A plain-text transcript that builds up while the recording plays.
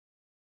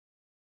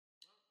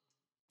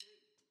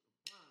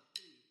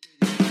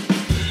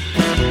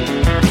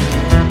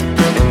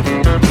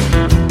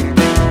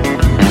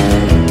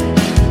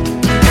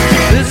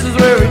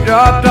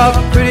dropped off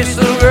a pretty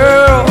little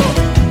girl,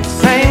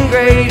 same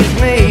grade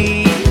as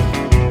me.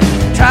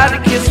 Tried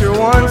to kiss her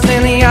once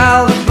in the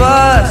aisle of the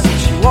bus.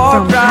 She walked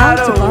From right How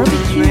to over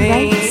Barbecue me.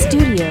 Right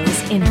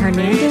Studios in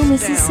Hernando,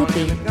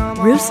 Mississippi,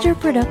 Rooster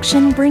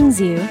Production brings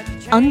you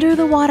Under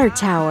the Water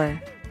Tower,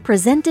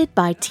 presented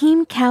by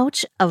Team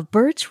Couch of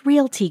Birch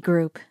Realty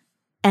Group.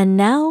 And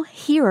now,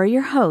 here are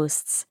your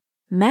hosts,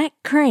 Matt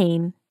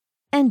Crane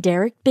and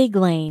Derek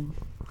Biglane.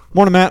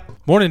 Morning, Matt.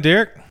 Morning,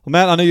 Derek. Well,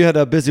 Matt, I know you had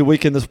a busy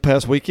weekend this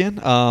past weekend.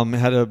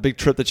 Had a big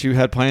trip that you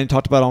had planned,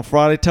 talked about on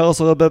Friday. Tell us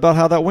a little bit about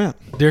how that went.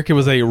 Derek, it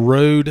was a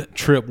road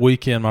trip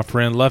weekend, my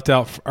friend. Left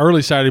out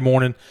early Saturday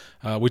morning.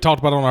 We talked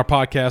about it on our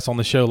podcast on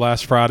the show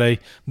last Friday.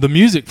 The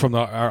music from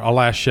our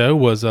last show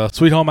was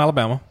Sweet Home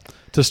Alabama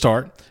to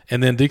start,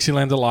 and then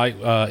Dixieland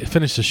Delight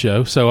finished the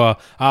show. So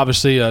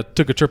obviously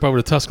took a trip over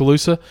to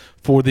Tuscaloosa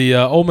for the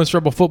Ole Miss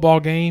Rebel football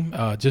game.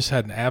 Just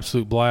had an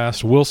absolute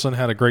blast. Wilson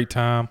had a great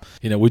time.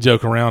 You know, we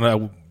joke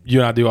around. You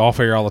and I do off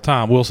air all the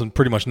time. Wilson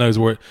pretty much knows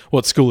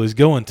what school he's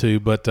going to,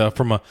 but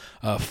from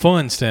a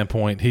fun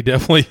standpoint, he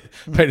definitely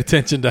paid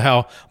attention to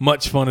how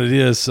much fun it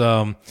is.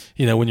 When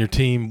your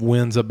team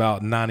wins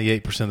about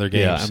 98% of their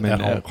games. Yeah, I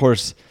mean, of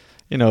course,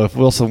 if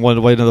Wilson wanted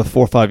to wait another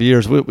 4 or 5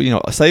 years,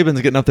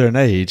 Saban's getting up there in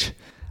age.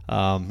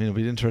 It'll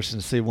be interesting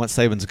to see once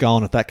Saban's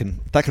gone if that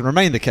can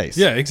remain the case.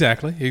 Yeah,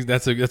 exactly.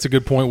 That's a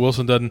good point.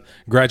 Wilson doesn't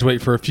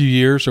graduate for a few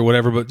years or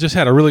whatever, but just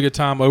had a really good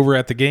time over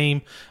at the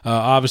game.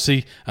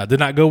 Obviously, did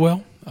not go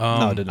well.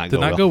 No, it did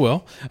not go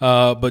well.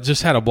 But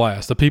just had a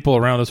blast. The people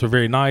around us were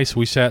very nice.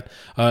 We sat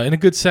in a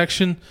good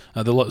section.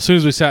 As soon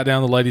as we sat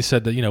down, the lady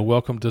said that,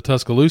 welcome to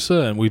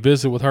Tuscaloosa, and we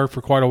visited with her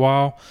for quite a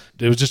while.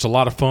 It was just a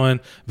lot of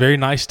fun. Very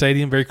nice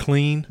stadium, very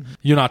clean.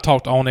 You and I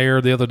talked on air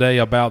the other day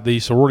about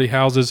the sorority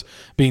houses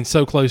being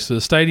so close to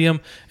the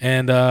stadium,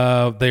 and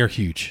they are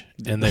huge.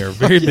 And they are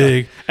very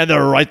big, and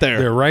they're right there.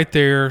 They're right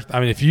there. I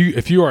mean, if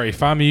you are a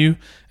FAMU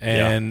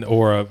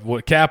or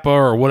a Kappa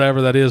or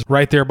whatever that is,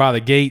 right there by the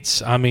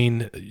gates, I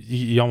mean,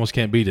 you almost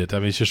can't beat it. I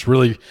mean, it's just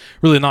really,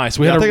 really nice.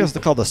 I think it's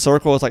called the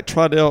Circle. It's like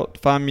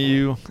Tri-Delt,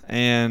 FAMU,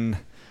 and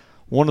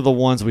one of the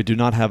ones we do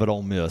not have at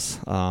Ole Miss,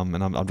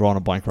 and I'm drawing a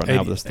blank right now.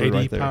 But there's three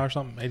right there. or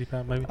something, 80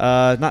 pound maybe.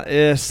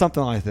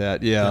 Something like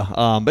that. Yeah.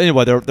 But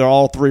anyway, they're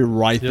all three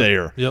right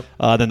there. Yep.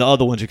 Then the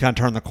other ones you kind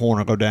of turn the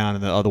corner, go down,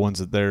 and the other ones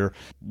that they're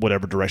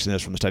whatever direction it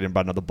is from the stadium,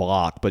 about another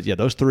block. But yeah,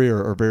 those three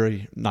are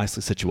very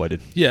nicely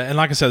situated. Yeah, and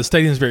like I said, the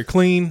stadium's very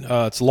clean.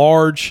 It's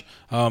large.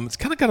 It's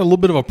kind of got a little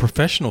bit of a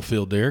professional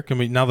feel, Derek. I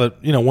mean, now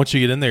that once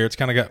you get in there, it's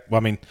kind of got. Well,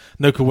 I mean,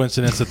 no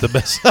coincidence that the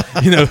best,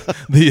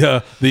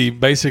 the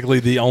basically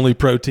the only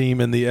pro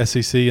team in the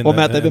SEC.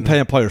 Matt, they've been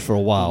paying players for a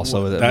while,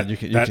 so you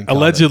can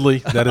allegedly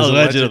that is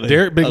allegedly.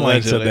 Derek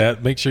Biglane said Allegedly.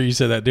 that. Make sure you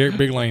said that. Derek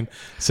Biglane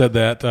said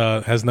that.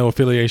 Has no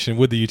affiliation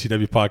with the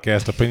UTW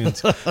podcast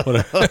opinions.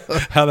 Whatever,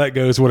 how that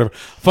goes, whatever.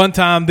 Fun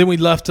time. Then we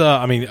left.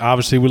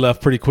 Obviously we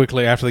left pretty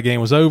quickly after the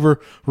game was over.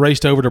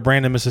 Raced over to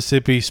Brandon,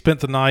 Mississippi. Spent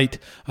the night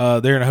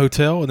there in a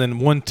hotel, and then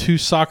won 2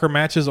 soccer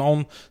matches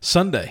on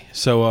Sunday.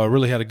 So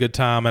really had a good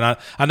time. And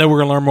I know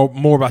we're going to learn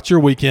more about your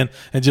weekend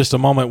in just a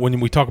moment when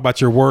we talk about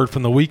your word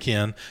from the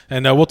weekend.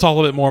 And we'll talk a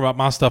little bit more about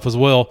my stuff as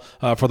well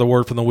for the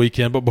word from the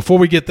weekend. But before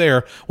we get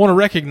there, I want to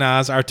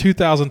recognize our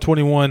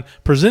 2021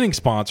 presenting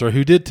sponsor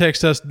who did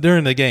text us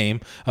during the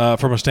game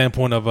from a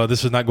standpoint of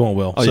this is not going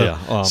well. He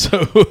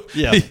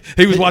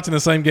was watching the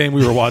same game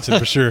we were watching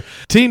for sure.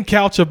 Team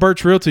Couch of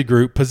Birch Realty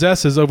Group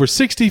possesses over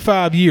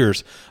 65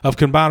 years of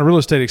combined real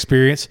estate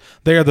experience.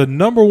 They are the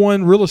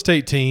 #1 real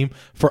estate team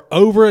for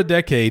over a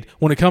decade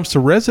when it comes to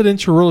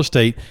residential real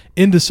estate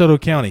in DeSoto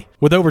County.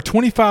 With over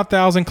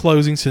 25,000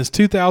 closings since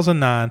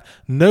 2009,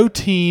 no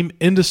team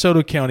in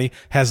DeSoto County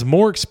has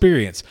more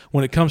experience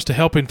when it comes to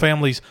helping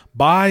families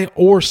buy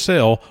or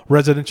sell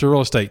residential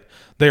real estate.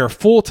 They are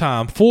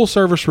full-time,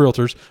 full-service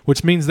realtors,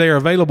 which means they are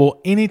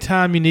available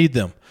anytime you need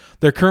them.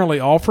 They're currently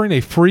offering a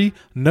free,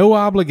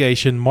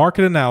 no-obligation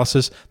market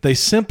analysis. They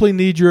simply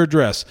need your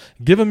address.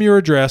 Give them your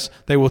address.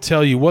 They will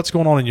tell you what's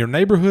going on in your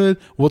neighborhood,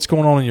 what's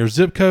going on in your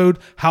zip code,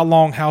 how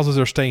long houses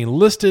are staying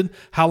listed,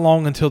 how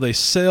long until they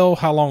sell,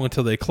 how long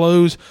until they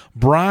close.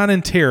 Brian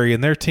and Terry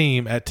and their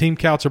team at Team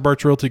Couch of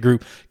Birch Realty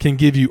Group can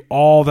give you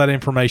all that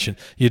information.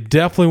 You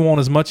definitely want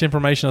as much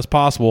information as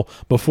possible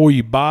before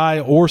you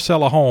buy or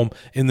sell a home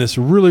in this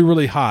really,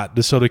 really hot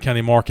DeSoto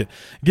County market.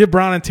 Give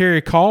Brian and Terry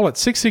a call at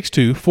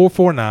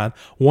 662-449-1700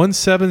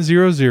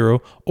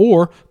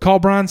 or call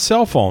Brian's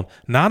cell phone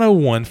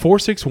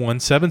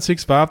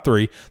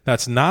 901-461-7653.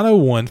 That's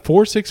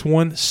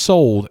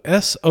 901-461-SOLD,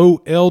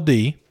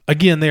 SOLD.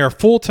 Again, they are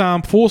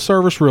full-time,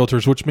 full-service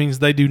realtors, which means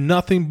they do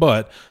nothing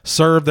but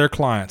serve their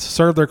clients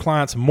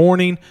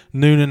morning,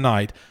 noon, and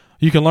night.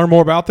 You can learn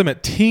more about them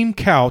at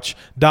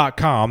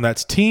teamcouch.com.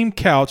 That's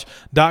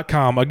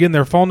teamcouch.com. Again,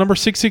 their phone number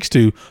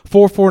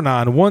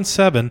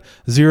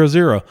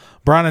 662-449-1700.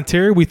 Brian and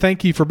Terry, we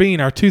thank you for being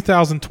our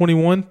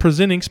 2021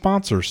 presenting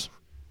sponsors.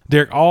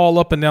 Derek, all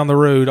up and down the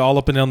road, all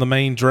up and down the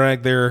main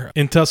drag there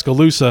in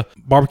Tuscaloosa,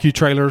 barbecue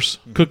trailers,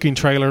 cooking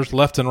trailers,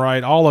 left and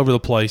right, all over the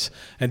place.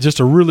 And just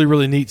a really,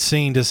 really neat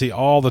scene to see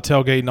all the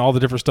tailgate and all the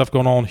different stuff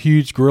going on,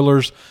 huge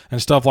grillers and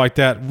stuff like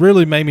that.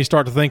 Really made me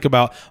start to think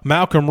about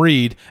Malcolm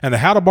Reed and the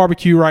How to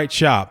Barbecue Right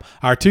shop,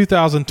 our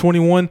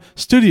 2021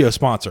 studio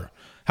sponsor.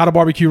 How to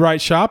Barbecue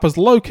Right shop is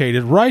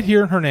located right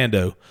here in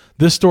Hernando.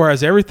 This store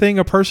has everything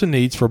a person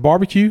needs for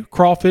barbecue,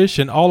 crawfish,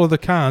 and all of the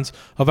kinds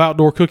of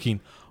outdoor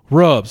cooking.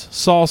 Rubs,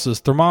 sauces,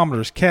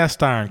 thermometers,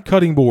 cast iron,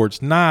 cutting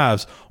boards,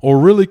 knives, or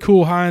really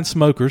cool high-end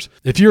smokers.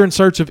 If you're in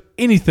search of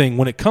anything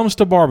when it comes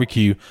to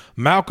barbecue,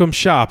 Malcolm's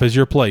shop is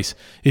your place.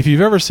 If you've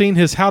ever seen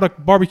his How to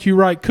Barbecue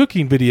Right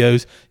cooking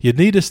videos, you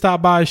need to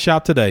stop by his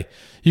shop today.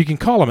 You can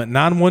call him at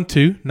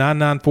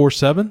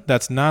 912-9947.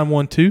 That's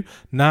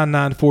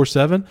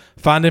 912-9947.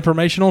 Find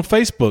information on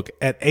Facebook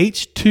at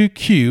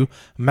H2Q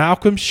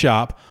Malcolm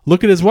Shop.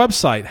 Look at his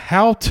website,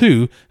 How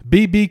to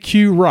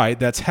BBQ Right.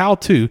 That's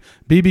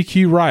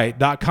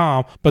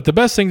howtobbqright.com. But the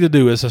best thing to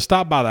do is to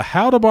stop by the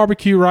How to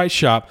Barbecue Right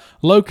shop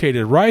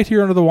located right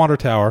here under the water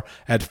tower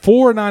at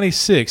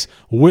 496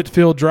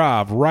 Whitfield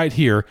Drive right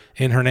here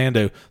in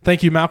Hernando.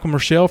 Thank you, Malcolm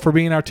Rochelle, for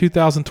being our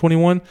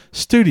 2021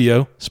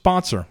 studio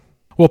sponsor.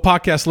 Well,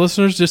 podcast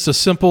listeners, just a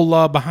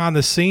simple behind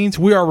the scenes.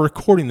 We are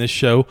recording this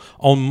show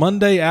on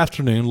Monday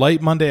afternoon, late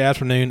Monday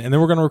afternoon, and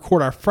then we're going to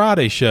record our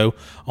Friday show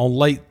on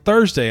late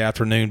Thursday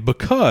afternoon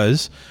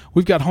because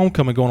we've got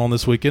homecoming going on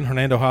this weekend.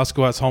 Hernando High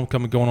School has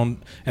homecoming going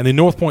on, and the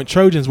North Point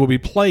Trojans will be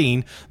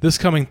playing this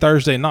coming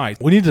Thursday night.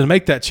 We need to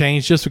make that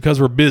change just because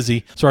we're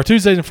busy. So our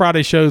Tuesdays and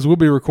Friday shows will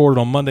be recorded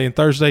on Monday and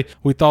Thursday.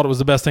 We thought it was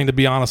the best thing to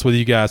be honest with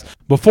you guys.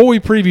 Before we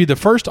preview the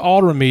first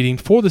Alderman meeting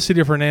for the city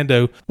of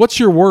Hernando,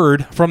 what's your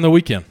word from the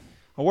weekend?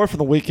 A word from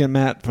the weekend,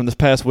 Matt, from this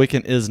past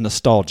weekend is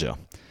nostalgia.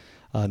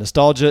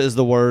 Nostalgia is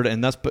the word,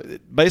 and that's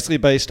basically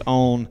based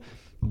on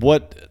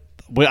what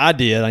I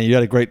did. You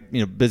had a great,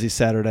 busy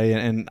Saturday,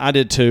 and I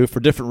did too for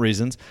different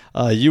reasons.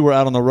 You were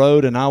out on the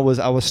road, and I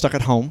was stuck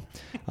at home.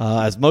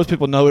 As most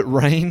people know, it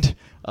rained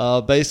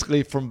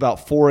basically from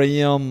about 4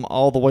 a.m.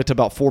 all the way to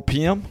about 4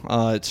 p.m.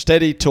 It's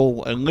steady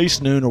till at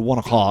least noon or 1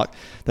 o'clock,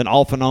 then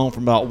off and on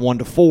from about 1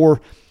 to 4.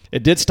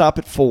 It did stop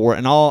at 4,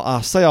 and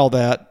I say all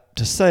that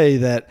to say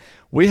that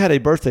we had a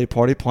birthday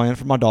party planned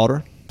for my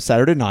daughter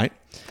Saturday night.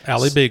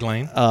 Allie Big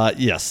Lane.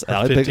 Yes, her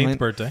Allie 15th Big Lane.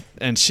 birthday.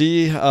 And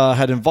she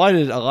had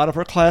invited a lot of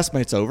her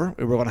classmates over.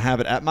 We were going to have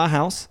it at my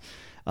house,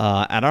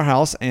 at our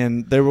house,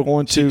 and they were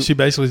going to... She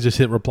basically just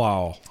hit reply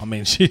all. I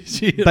mean, she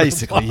hit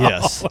basically,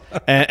 yes.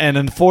 And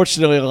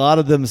unfortunately, a lot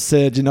of them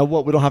said, you know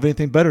what, we don't have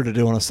anything better to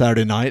do on a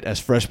Saturday night as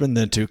freshmen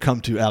than to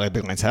come to Allie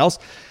Big Lane's house.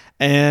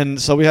 And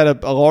so we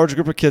had a large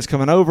group of kids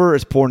coming over.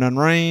 It's pouring down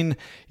rain.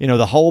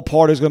 The whole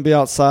party is going to be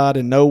outside.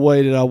 In no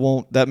way did I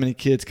want that many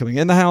kids coming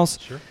in the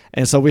house. Sure.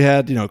 And so we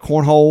had,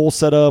 cornhole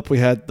set up. We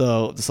had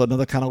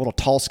another kind of little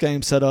toss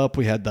game set up.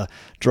 We had the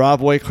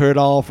driveway cleared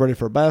off, ready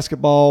for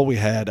basketball. We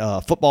had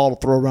football to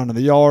throw around in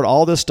the yard.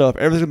 All this stuff.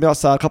 Everything's going to be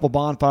outside. A couple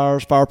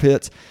bonfires, fire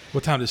pits.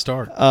 What time did it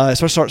start? It's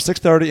supposed to start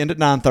at 6:30, end at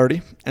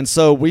 9:30. And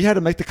so we had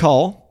to make the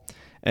call.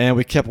 And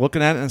we kept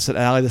looking at it and said,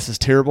 Allie, this is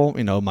terrible.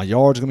 My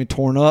yard's going to be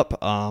torn up.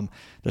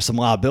 There's some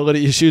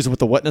liability issues with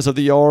the wetness of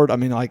the yard. I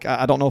mean,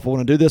 I don't know if I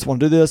want to do this,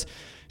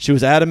 She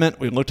was adamant.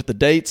 We looked at the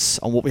dates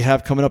on what we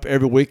have coming up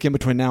every weekend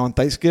between now and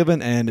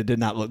Thanksgiving, and it did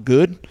not look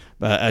good.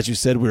 As you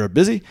said, we were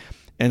busy.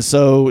 And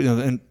so,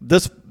 and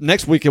this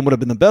next weekend would have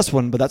been the best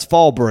one, but that's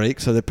fall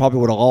break, so they probably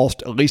would have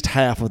lost at least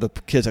half of the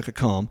kids that could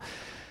come.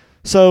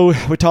 So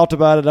we talked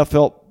about it. I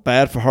felt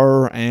bad for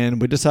her,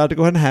 and we decided to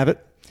go ahead and have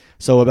it.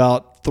 So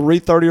about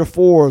 3:30 or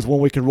 4 is when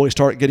we could really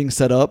start getting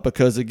set up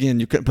because, again,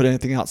 you couldn't put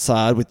anything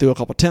outside. We threw a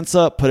couple tents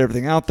up, put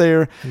everything out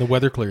there. And the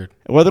weather cleared.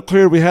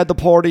 We had the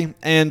party.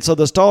 And so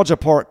the nostalgia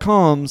part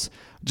comes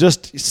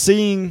just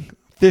seeing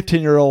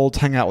 15-year-olds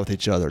hang out with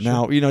each other. Sure.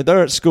 Now,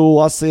 they're at school.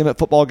 I see them at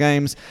football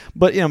games.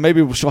 But,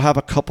 maybe she'll have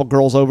a couple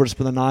girls over to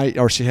spend the night,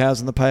 or she has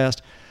in the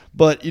past.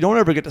 But you don't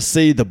ever get to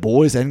see the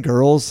boys and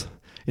girls,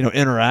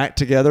 interact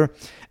together.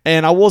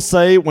 And I will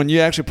say, when you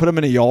actually put them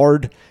in a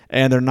yard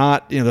and they're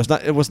not,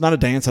 it was not a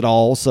dance at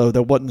all. So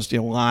there wasn't,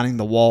 lining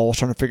the walls,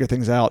 trying to figure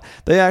things out.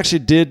 They actually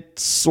did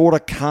sort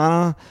of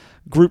kind of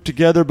group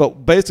together.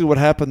 But basically what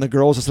happened, the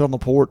girls would sit on the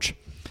porch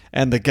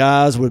and the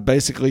guys would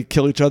basically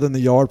kill each other in the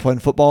yard playing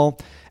football.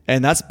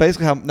 And that's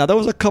basically how, now there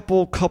was a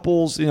couple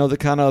couples, that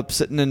kind of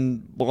sitting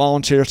in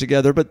lawn chairs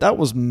together, but that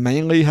was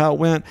mainly how it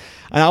went.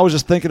 And I was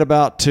just thinking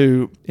about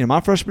my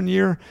freshman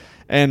year,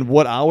 and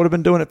what I would have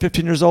been doing at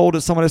 15 years old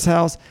at somebody's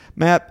house.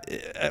 Matt,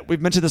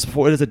 we've mentioned this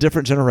before. It is a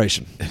different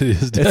generation. It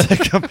is.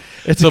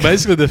 So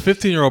basically, the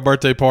 15-year-old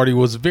birthday party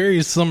was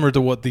very similar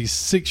to what the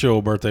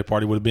 6-year-old birthday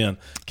party would have been.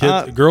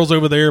 Girls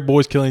over there,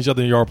 boys killing each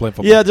other in the yard playing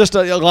football. Yeah, just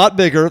a lot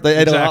bigger. They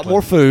ate a lot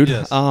more food.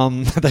 Yes.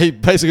 They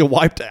basically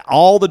wiped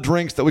all the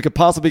drinks that we could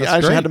possibly. That's I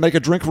actually great. had to make a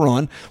drink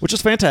run, which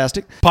is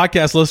fantastic.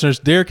 Podcast listeners,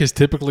 Derek is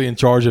typically in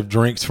charge of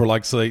drinks for,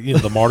 say,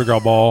 the Mardi Gras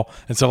ball.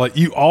 And so,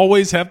 you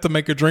always have to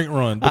make a drink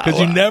run because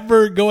you never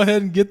or go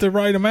ahead and get the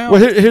right amount.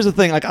 Well, here's the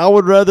thing. Like, I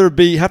would rather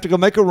have to go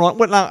make a run.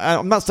 Well, now,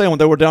 I'm not saying when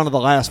they were down to the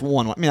last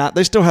one. I mean,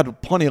 they still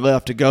had plenty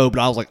left to go, but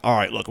I was like, all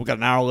right, look, we got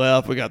an hour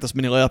left. We got this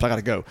many left. I got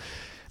to go.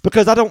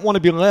 Because I don't want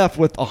to be left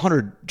with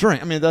 100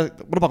 drinks. I mean, what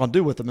am I going to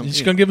do with them? You're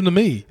just going to give them to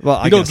me.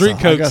 Well, you don't drink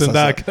Cokes and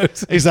Diet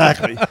Cokes.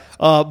 Exactly.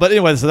 But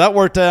anyway, so that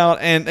worked out.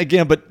 And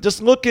again, but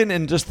just looking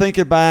and just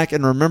thinking back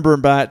and remembering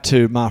back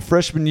to my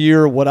freshman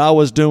year, what I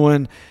was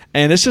doing,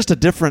 and it's just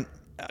a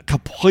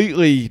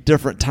completely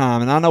different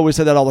time. And I know we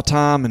say that all the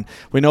time, and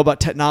we know about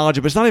technology,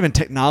 but it's not even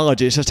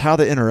technology. It's just how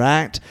they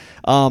interact.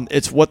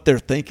 It's what they're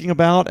thinking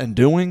about and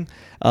doing,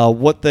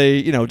 what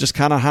they, just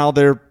kind of how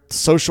their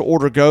social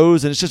order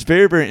goes. And it's just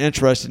very, very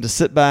interesting to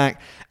sit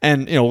back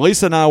and,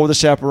 Lisa and I were the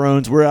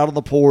chaperones. We're out on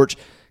the porch,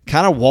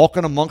 kind of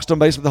walking amongst them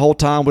basically the whole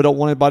time. We don't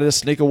want anybody to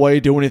sneak away,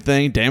 do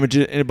anything, damage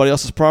anybody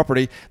else's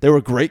property. They were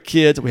great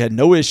kids. We had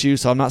no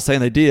issues, so I'm not saying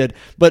they did.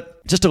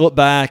 But just to look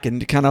back and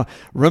to kind of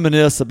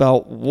reminisce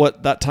about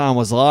what that time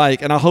was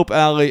like. And I hope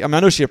Allie, I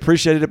know she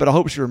appreciated it, but I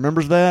hope she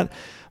remembers that.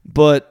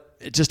 But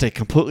it's just a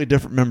completely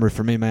different memory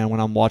for me, man, when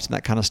I'm watching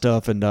that kind of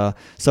stuff. And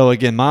so,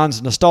 again,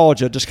 mine's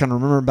nostalgia, just kind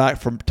of remembering back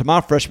to my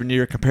freshman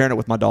year, comparing it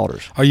with my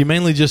daughter's. Are you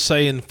mainly just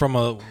saying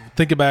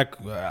thinking back,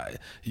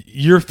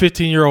 your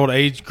 15-year-old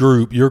age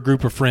group, your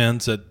group of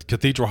friends at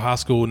Cathedral High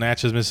School in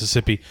Natchez,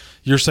 Mississippi,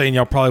 you're saying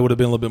y'all probably would have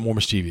been a little bit more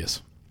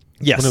mischievous?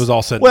 Yes. When it was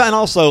all said. Well, and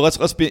also,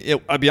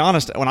 I'll be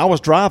honest, when I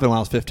was driving when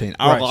I was 15,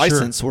 our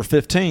license were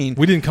 15.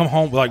 We didn't come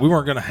home, we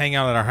weren't going to hang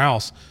out at our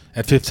house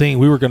at 15.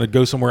 We were going to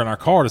go somewhere in our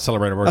car to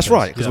celebrate our birthdays. That's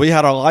right, because we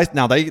had our license.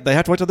 Now, they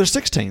have to wait till they're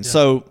 16. Yeah.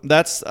 So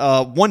that's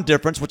one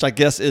difference, which I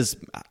guess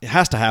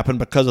has to happen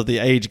because of the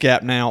age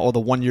gap now, or the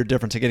 1 year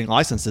difference in getting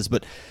licenses.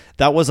 But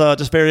that was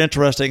just very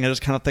interesting, and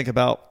just kind of think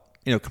about,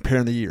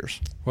 comparing the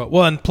years.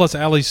 Well, and plus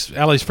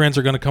Allie's friends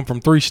are going to come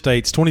from 3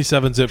 states,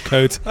 27 zip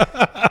codes.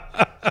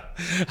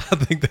 I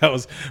think that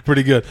was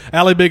pretty good.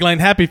 Allie Big Lane,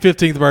 happy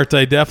 15th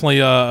birthday. Definitely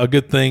a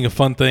good thing, a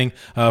fun thing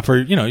for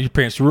your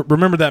parents.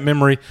 Remember that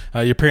memory,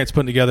 your parents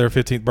putting together a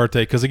 15th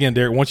birthday. Because, again,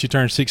 Derek, once you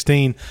turn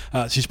 16,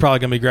 she's probably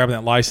going to be grabbing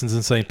that license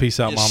and saying, peace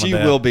out, Mom and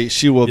Dad.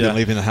 She will be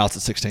leaving the house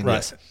at 16, right.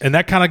 Yes. And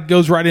that kind of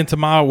goes right into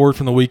my word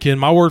from the weekend.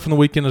 My word from the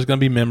weekend is going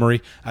to be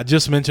memory. I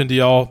just mentioned to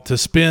y'all to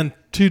spend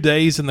 2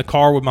 days in the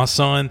car with my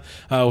son.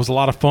 It was a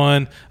lot of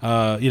fun.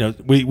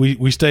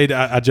 We stayed.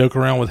 I joke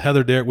around with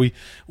Heather, Derek.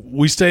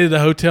 We stayed at a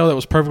hotel that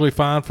was perfectly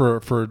fine for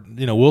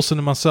Wilson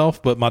and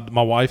myself, but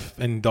my wife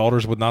and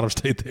daughters would not have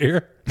stayed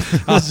there.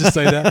 I'll just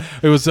say that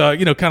it was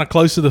kind of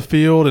close to the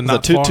field and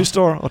not far.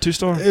 2-star. A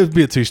 2-star. It would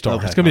be a 2-star.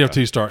 Okay, it's gonna be a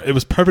 2-star. It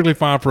was perfectly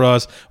fine for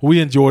us. We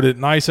enjoyed it.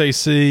 Nice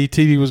AC.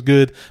 TV was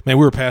good. Man,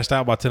 we were passed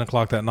out by 10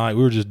 o'clock that night.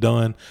 We were just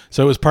done.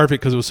 So it was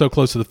perfect because it was so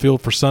close to the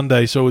field for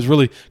Sunday. So it was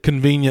really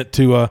convenient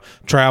to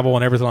travel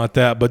and everything like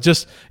that. But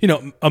just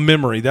a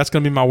memory. That's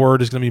gonna be my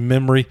word. Is gonna be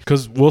memory,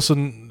 because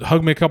Wilson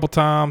hugged me a couple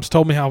times,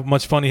 told me how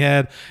much fun he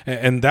had,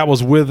 and that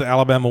was with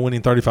Alabama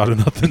winning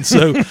 35-0.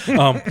 So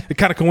it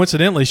kind of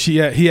coincidentally,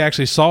 he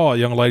actually saw a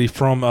young lady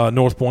from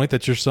North Point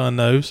that your son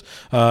knows,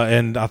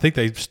 and I think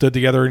they stood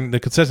together in the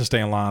concession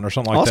stand line or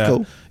something like that.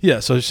 Cool. Yeah,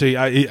 so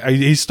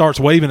he starts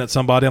waving at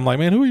somebody. I'm like,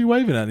 man, who are you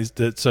waving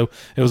at? So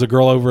it was a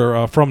girl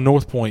over from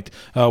North Point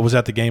was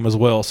at the game as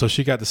well. So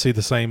she got to see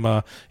the same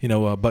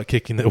butt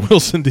kicking that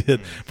Wilson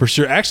did for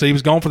sure. Actually, he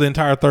was gone for the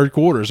entire third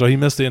quarter, so he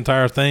missed the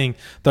entire thing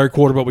third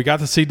quarter. But we got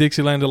to see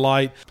Dixieland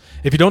Delight.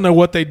 If you don't know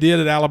what they did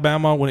at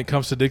Alabama when it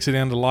comes to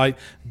Dixieland Delight,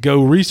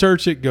 go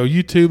research it, go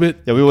YouTube it.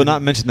 Yeah, we will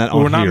not mention that on here.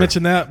 We will not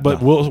mention that,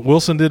 but no.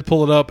 Wilson did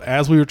pull it up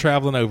as we were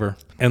traveling over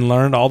and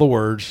learned all the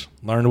words,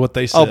 learned what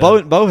they said.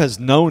 Oh, Bo has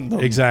known them.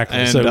 Exactly.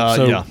 And,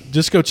 so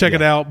just go check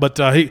it out. But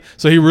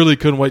he really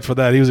couldn't wait for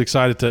that. He was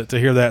excited to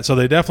hear that. So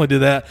they definitely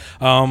did that.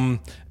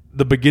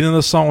 The beginning of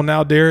the song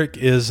now, Derek,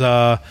 is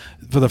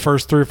for the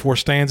first 3 or 4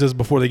 stanzas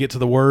before they get to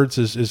the words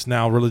is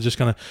now really just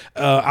going to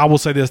I will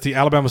say this, the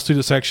Alabama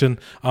student section,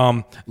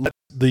 let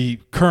the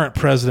current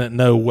president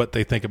know what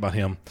they think about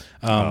him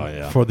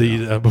for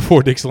the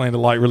before Dixieland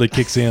Delight really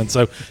kicks in.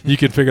 So you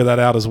can figure that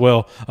out as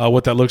well,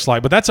 what that looks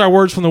like. But that's our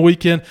words from the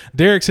weekend.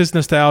 Derek's is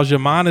nostalgia.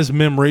 Mine is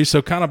memory.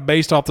 So kind of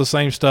based off the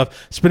same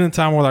stuff, spending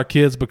time with our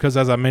kids, because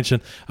as I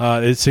mentioned,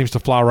 it seems to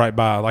fly right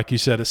by. Like you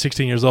said, at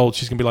 16 years old,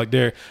 she's going to be like,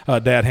 Derek,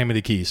 Dad, hand me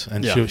the keys.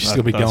 And she's going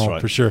to be gone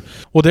for sure.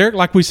 Well, Derek,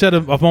 like we said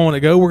a moment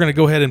ago, we're going to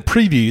go ahead and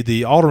preview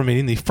the Alderman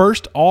meeting. The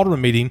first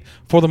Alderman meeting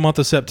for the month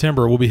of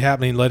September will be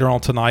happening later on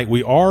tonight.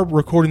 We are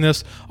recording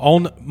this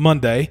on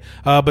Monday.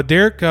 But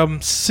Derek,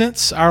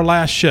 since our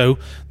last show,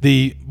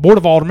 the Board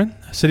of Aldermen,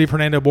 City of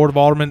Hernando Board of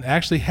Aldermen,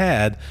 actually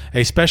had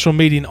a special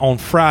meeting on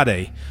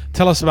Friday.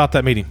 Tell us about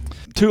that meeting.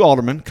 2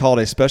 aldermen called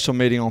a special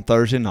meeting on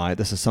Thursday night.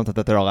 This is something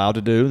that they're allowed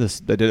to do.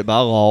 They did it by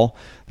law.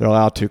 They're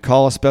allowed to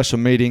call a special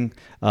meeting.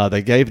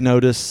 They gave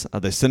notice.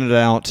 They sent it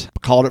out,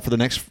 called it for the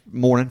next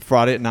morning,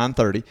 Friday at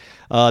 9:30.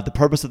 The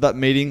purpose of that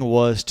meeting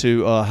was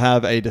to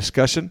have a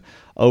discussion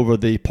over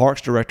the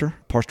Parks Director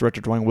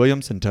Dwayne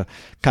Williams, and to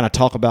kind of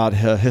talk about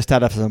his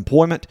status of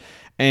employment.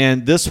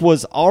 And this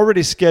was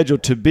already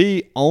scheduled to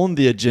be on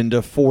the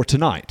agenda for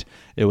tonight.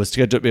 It was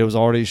scheduled. It was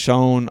already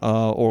shown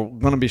or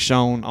going to be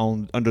shown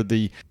under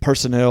the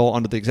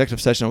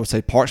executive session. I would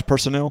say Parks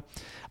personnel,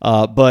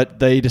 but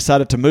they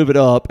decided to move it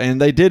up, and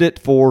they did it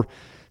for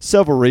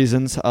several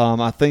reasons.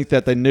 I think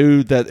that they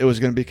knew that it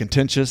was going to be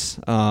contentious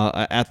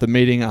at the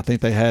meeting. I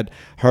think they had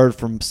heard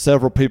from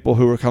several people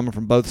who were coming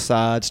from both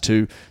sides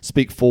to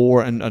speak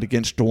for and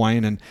against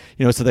Dwayne,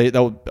 and so there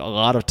was a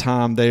lot of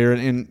time there.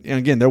 And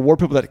again, there were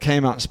people that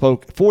came out and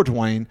spoke for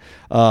Dwayne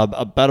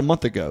about a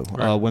month ago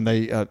when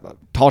they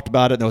talked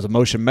about it. There was a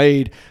motion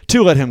made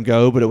to let him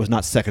go, but it was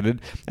not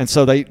seconded, and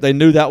so they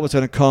knew that was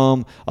going to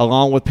come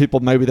along with people.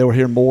 Maybe they were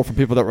hearing more from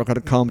people that were going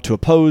to come to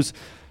oppose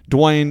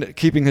Dwayne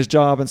keeping his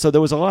job, and so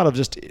there was a lot of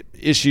just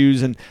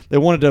issues, and they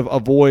wanted to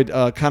avoid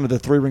kind of the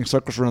three-ring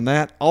circus around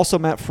that. Also,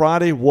 Matt,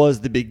 Friday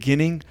was the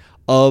beginning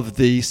of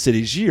the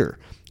city's year.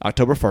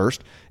 October 1st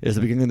is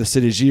the beginning of the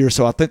city's year,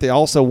 so I think they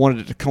also wanted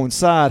it to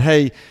coincide.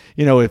 Hey,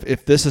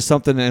 if this is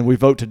something and we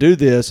vote to do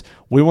this,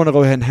 we want to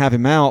go ahead and have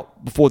him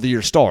out before the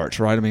year starts,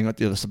 right? I mean,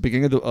 it's the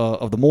beginning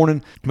of the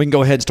morning. We can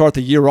go ahead and start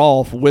the year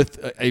off with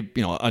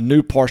a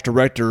new parks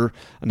director.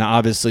 Now,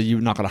 obviously,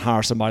 you're not going to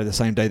hire somebody the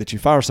same day that you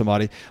fire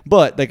somebody,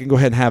 but they can go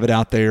ahead and have it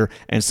out there,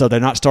 and so they're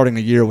not starting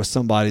a year with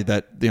somebody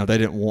that they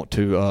didn't want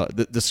to.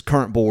 This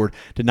current board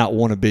did not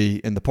want to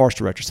be in the parks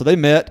director, so they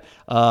met.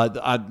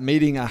 A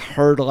meeting I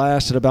heard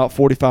lasted about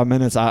 45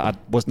 minutes. I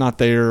was not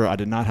there. I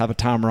did not have a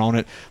timer on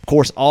it. Of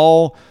course,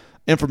 all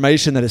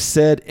information that is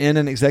said in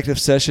an executive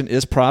session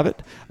is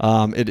private.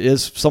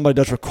 Somebody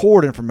does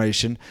record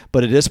information,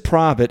 but it is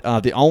private.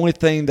 The only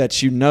thing that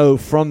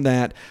from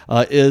that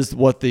is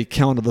what the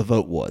count of the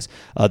vote was.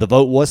 The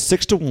vote was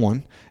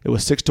 6-1. It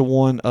was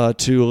 6-1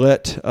 to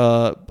let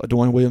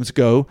Dwayne Williams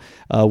go,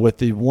 with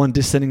the one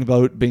dissenting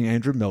vote being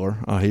Andrew Miller.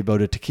 He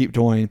voted to keep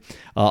Dwayne.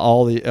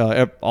 All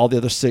the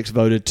other 6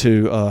 voted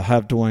to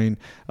have Dwayne,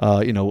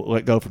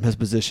 let go from his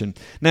position.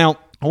 Now,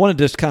 I want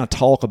to just kind of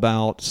talk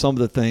about some of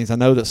the things. I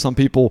know that some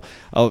people,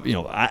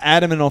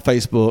 adamant on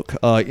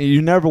Facebook, you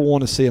never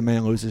want to see a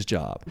man lose his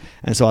job.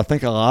 And so I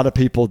think a lot of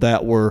people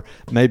that were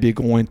maybe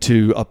going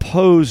to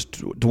oppose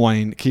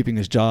Dwayne keeping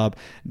his job,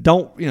 you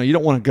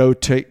don't want to go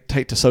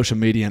take to social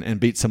media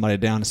and beat somebody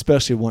down,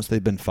 especially once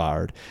they've been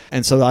fired.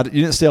 And so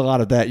you didn't see a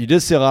lot of that. You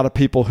did see a lot of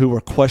people who were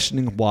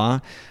questioning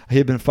why he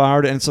had been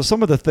fired. And so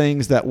some of the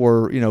things that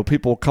were,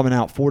 people coming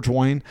out for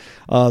Dwayne,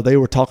 they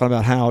were talking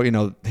about how,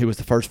 he was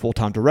the first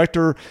full-time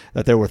director,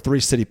 that there were 3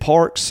 city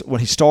parks.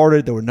 When he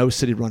started, there were no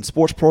city-run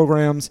sports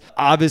programs.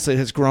 Obviously, it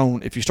has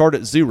grown. If you start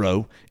at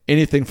 0,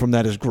 anything from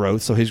that is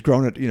growth. So he's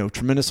grown it,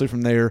 tremendously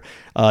from there.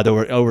 There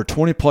were over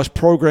 20-plus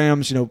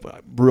programs,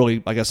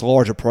 really, I guess,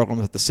 larger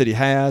programs that the city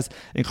has,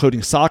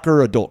 including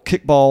soccer, adult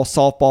kickball,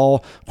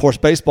 softball. Of course,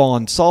 baseball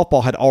and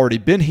softball had already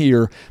been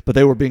here, but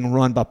they were being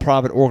run by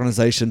private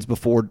organizations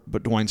before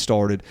Dwayne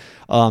started.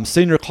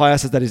 Senior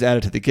classes that he's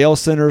added to the Gale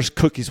Centers,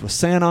 Cookies with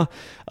Santa,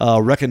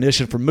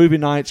 recognition for movie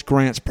nights,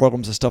 grants,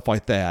 programs, and stuff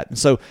like that. And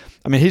so,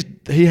 I mean,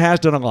 he has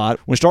done a lot.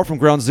 When we start from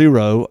ground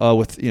zero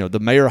with, the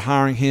mayor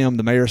hiring him,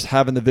 the mayor's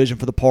having the vision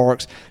for the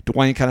parks,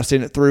 Dwayne kind of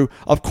seeing it through,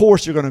 of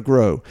course you're going to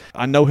grow.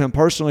 I know him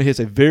personally. He's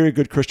a very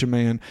good Christian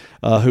man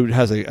who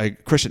has a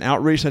Christian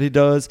outreach that he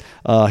does.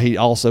 He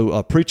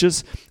also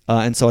preaches,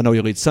 and so I know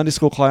he leads Sunday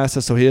school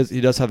classes, so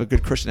he does have a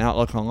good Christian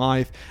outlook on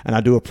life, and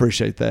I do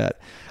appreciate that.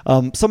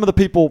 Some of the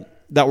people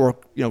that were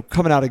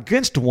coming out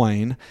against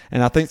Dwayne,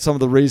 and I think some of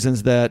the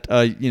reasons that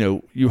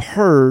you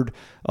heard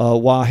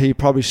why he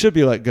probably should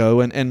be let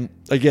go, and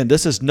again,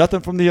 this is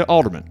nothing from the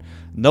alderman.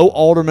 No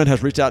alderman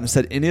has reached out and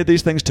said any of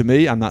these things to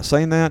me. I'm not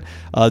saying that.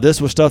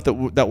 This was stuff that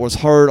was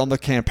heard on the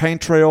campaign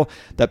trail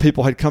that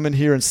people had come in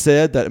here and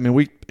said that. I mean,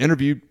 we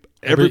interviewed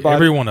everybody.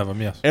 Every one of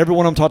them, yes. Every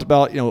one of them talked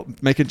about,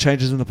 making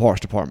changes in the Parks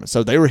Department.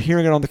 So they were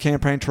hearing it on the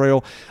campaign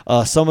trail.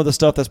 Some of the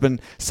stuff that's been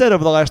said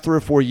over the last 3 or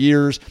 4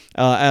 years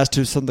as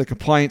to some of the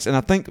complaints. And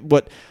I think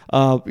what,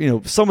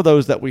 some of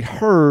those that we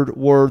heard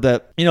were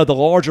that, the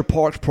larger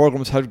parks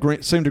programs have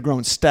seemed to have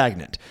grown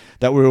stagnant,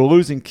 that we were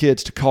losing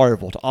kids to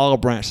Collierville, to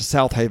Olive Branch, to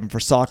South Haven for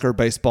soccer,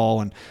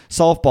 baseball, and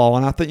softball.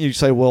 And I think you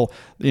say, well,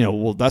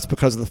 that's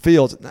because of the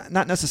fields.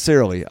 Not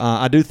necessarily.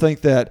 I do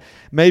think that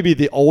maybe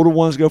the older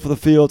ones go for the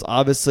fields.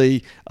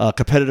 Obviously,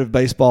 competitive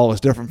baseball is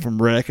different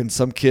from rec, and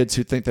some kids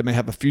who think they may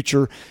have a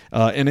future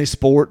in a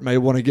sport may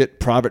want to get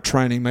private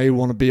training, may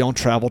want to be on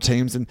travel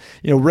teams, and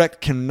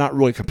rec cannot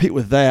really compete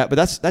with that. But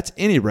that's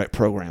any rec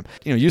program.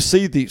 You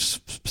see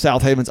these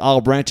South Havens,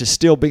 Olive Branches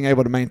still being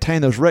able to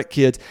maintain those rec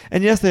kids,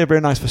 and yes, they have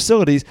very nice facilities.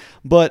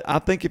 But I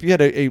think if you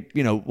had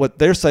what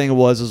they're saying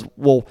is,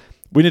 well,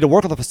 we need to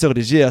work on the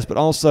facilities, yes, but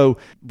also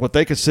what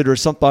they consider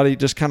is somebody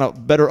just kind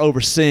of better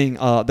overseeing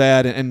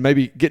that and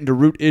maybe getting to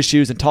root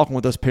issues and talking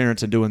with those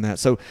parents and doing that.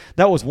 So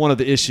that was one of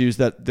the issues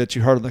that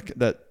you heard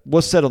that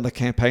was said on the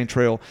campaign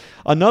trail.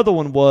 Another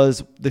one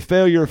was the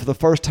failure for the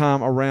first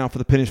time around for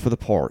the pennies for the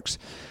parks.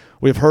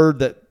 We've heard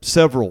that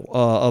several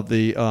of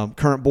the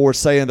current boards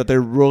saying that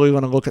they're really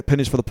going to look at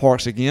pennies for the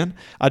parks again.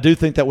 I do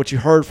think that what you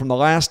heard from the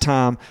last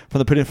time from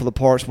the pennies for the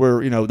parks,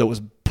 where there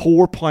was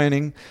poor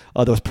planning,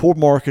 there was poor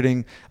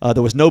marketing,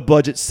 there was no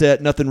budget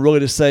set, nothing really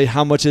to say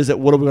how much is it,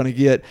 what are we going to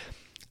get.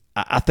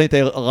 I think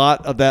a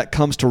lot of that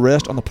comes to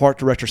rest on the park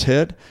director's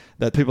head,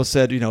 that people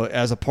said,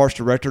 as a parks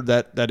director,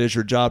 that is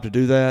your job to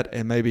do that,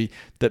 and maybe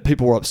that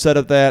people were upset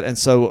at that. And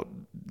so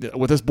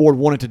with this board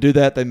wanting to do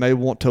that, they may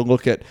want to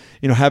look at,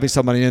 having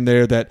somebody in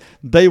there that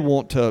they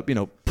want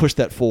to, push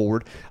that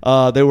forward.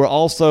 They were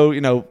also,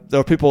 there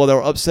were people that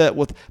were upset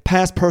with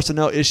past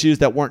personnel issues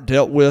that weren't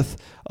dealt with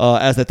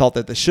as they thought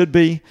that they should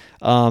be.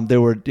 There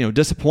were,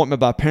 disappointment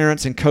by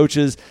parents and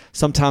coaches,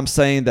 sometimes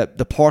saying that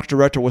the park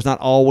director was not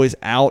always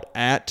out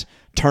at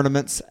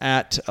tournaments,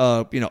 at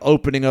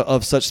opening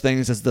of such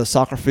things as the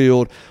soccer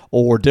field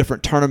or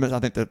different tournaments. I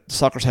think the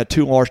Sockers had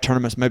 2 large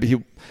tournaments. Maybe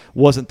he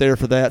wasn't there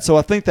for that. So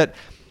I think that,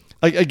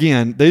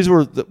 again, these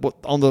were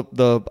on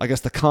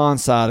the con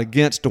side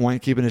against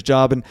Dwayne keeping his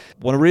job. And I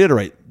want to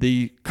reiterate,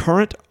 the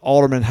current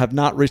aldermen have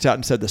not reached out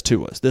and said this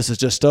to us. This is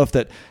just stuff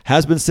that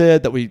has been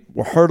said, that we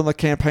were heard on the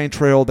campaign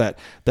trail, that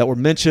were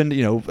mentioned,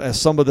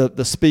 as some of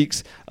the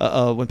speaks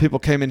when people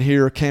came in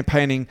here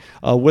campaigning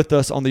with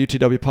us on the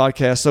UTW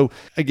podcast. So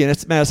again,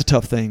 it's a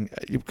tough thing,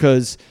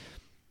 because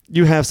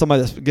you have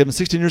somebody that's given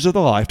 16 years of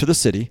their life to the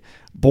city,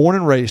 born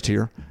and raised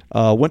here,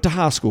 went to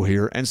high school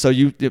here, and so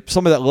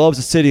somebody that loves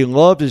the city,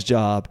 loved his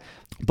job,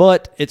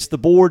 but it's the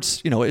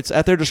board's, it's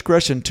at their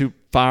discretion to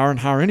fire and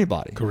hire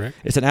anybody. Correct.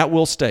 It's an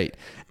at-will state,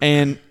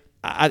 and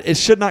it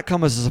should not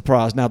come as a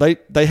surprise. Now,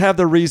 they have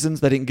their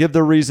reasons. They didn't give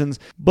their reasons,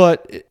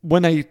 but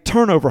when a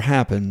turnover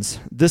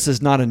happens, this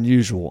is not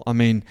unusual. I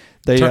mean,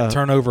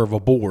 turnover of a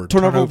board.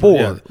 Turnover of a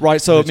board,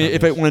 right? So, I mean,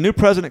 when a new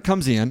president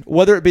comes in,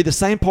 whether it be the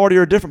same party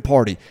or a different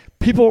party,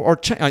 people are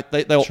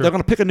they're going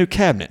to pick a new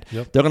cabinet.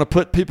 Yep. They're going to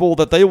put people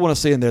that they want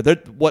to see in there.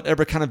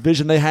 Whatever kind of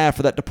vision they have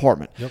for that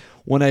department. Yep.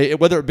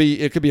 Whether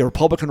it could be a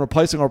Republican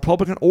replacing a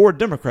Republican, or a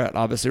Democrat,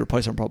 obviously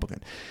replacing a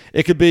Republican.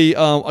 It could be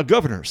a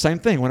governor. Same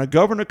thing. When a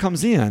governor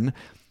comes in,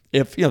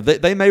 if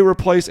they may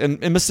replace in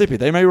Mississippi,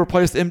 they may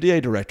replace the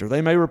MDA director.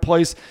 They may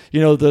replace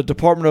the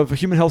Department of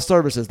Human Health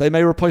Services. They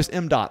may replace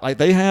MDOT. Like,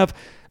 they have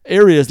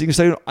areas you can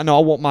say, no, I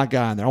want my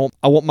guy in there.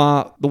 I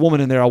want the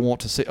woman in there. I want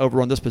to see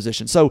over on this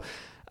position. So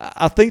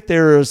I think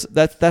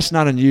that's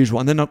not unusual.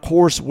 And then of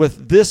course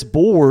with this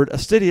board of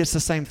city, it's the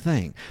same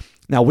thing.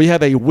 Now, we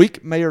have a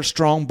weak mayor,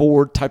 strong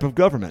board type of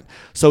government.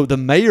 So the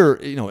mayor,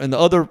 in the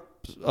other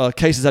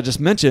cases I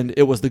just mentioned,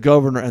 it was the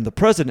governor and the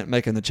president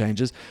making the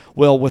changes.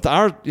 Well, with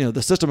our,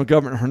 the system of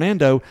government in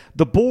Hernando,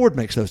 the board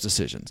makes those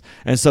decisions.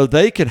 And so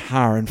they can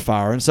hire and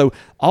fire. And so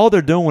all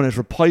they're doing is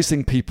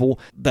replacing people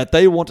that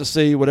they want to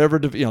see, whatever,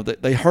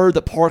 they heard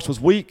that Parks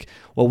was weak.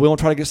 Well, we'll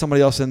try to get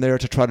somebody else in there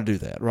to try to do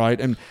that, right?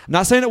 And I'm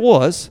not saying it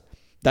was.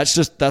 That's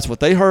what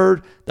they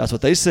heard. That's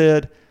what they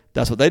said.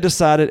 That's what they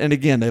decided. And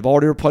again, they've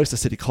already replaced the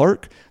city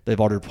clerk. They've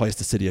already replaced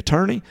the city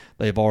attorney.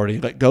 They've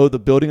already let go of the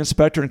building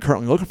inspector and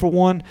currently looking for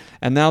one.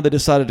 And now they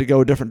decided to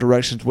go different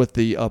directions with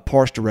the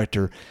parks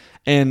director.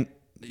 And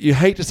you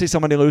hate to see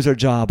somebody lose their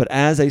job, but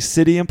as a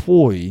city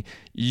employee,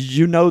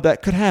 that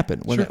could happen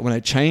when a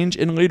change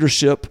in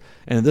leadership,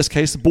 and in this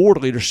case, board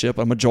leadership,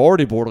 a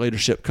majority board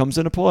leadership comes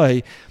into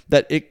play,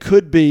 that it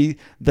could be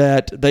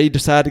that they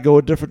decide to go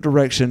a different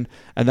direction,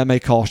 and that may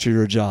cost you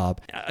your job.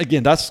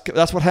 Again, that's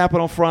what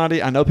happened on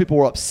Friday. I know people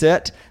were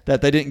upset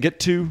that they didn't get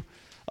to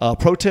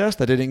protest,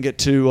 that they didn't get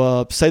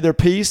to say their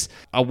piece.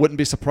 I wouldn't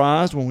be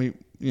surprised when we're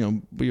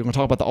going to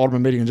talk about the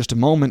alderman meeting in just a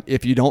moment,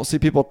 if you don't see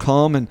people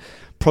come and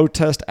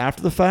protest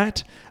after the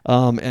fact,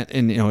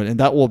 and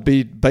that will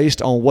be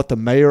based on what the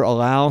mayor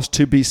allows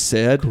to be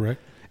said.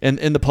 Correct.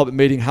 In the public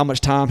meeting, how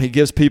much time he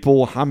gives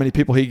people, how many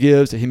people he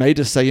gives. He may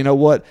just say,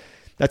 what,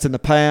 that's in the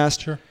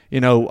past. Sure. We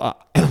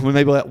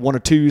maybe let 1 or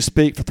 2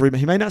 speak for 3 minutes.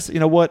 He may not say,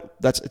 what,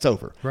 it's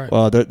over. Right.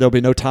 There'll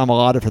be no time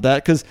allotted for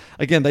that, because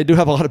again, they do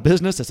have a lot of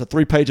business. It's a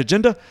 3-page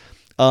agenda.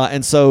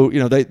 And so,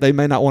 they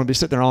may not want to be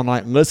sitting there all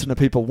night and listening to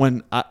people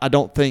when I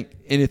don't think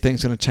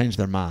anything's going to change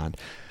their mind.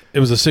 It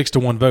was a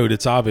 6-1 vote.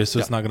 It's obvious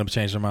it's not going to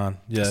change their mind.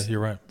 Yeah,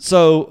 you're right.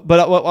 So,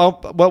 but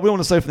what we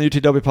want to say from the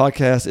UTW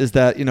podcast is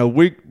that,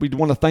 we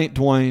want to thank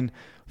Dwayne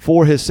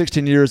for his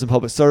 16 years in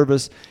public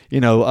service.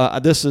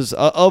 This is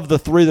of the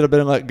 3 that have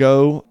been let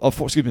go,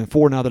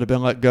 4 now that have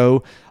been let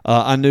go.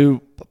 I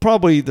knew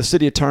probably the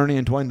city attorney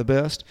and Dwayne the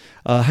best.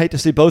 Hate to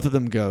see both of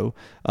them go.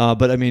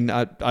 But I mean,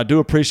 I do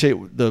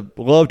appreciate the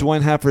love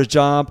Dwayne had for his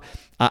job.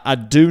 I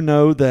do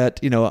know that,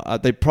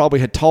 they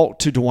probably had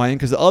talked to Dwayne,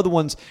 because the other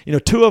ones,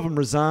 2 of them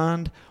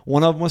resigned.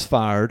 1 of them was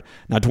fired.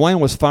 Now, Dwayne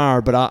was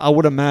fired, but I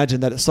would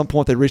imagine that at some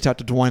point they reached out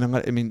to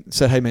Dwayne and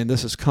said, hey, man,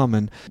 this is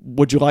coming.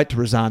 Would you like to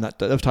resign?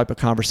 Those type of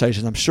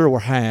conversations I'm sure were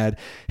had.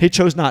 He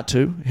chose not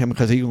to,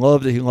 because he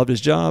loved it. He loved his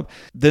job.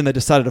 Then they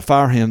decided to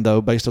fire him,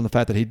 though, based on the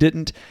fact that he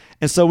didn't.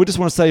 And so we just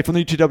want to say from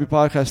the UTW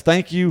podcast,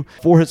 thank you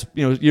for his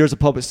years of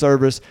public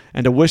service,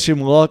 and to wish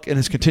him luck in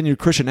his continued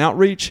Christian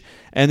outreach,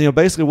 and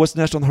basically what's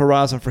next on the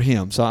horizon for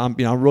him. So I'm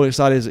really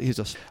excited. He's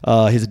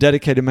a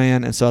dedicated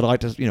man, and so I'd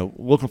like to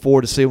looking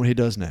forward to see what he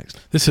does next.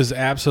 This is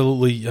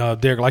absolutely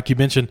Derek, like you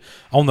mentioned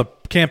on the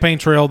campaign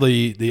trail.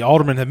 The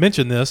aldermen have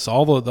mentioned this.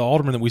 All the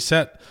aldermen that we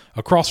sat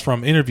across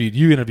from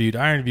interviewed,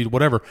 I interviewed,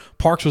 whatever.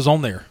 Parks was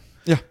on there.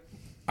 Yeah.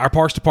 Our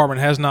parks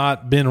department has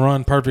not been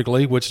run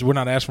perfectly, which we're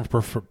not asking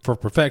for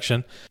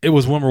perfection. It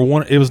was number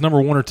 1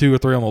 or 2 or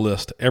 3 on the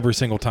list every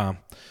single time.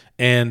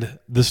 And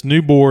this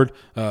new board,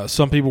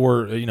 some people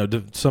were,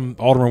 some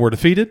aldermen were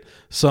defeated.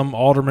 Some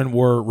aldermen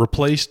were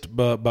replaced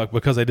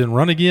because they didn't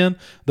run again.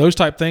 Those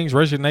type things,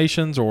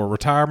 resignations or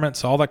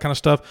retirements, all that kind of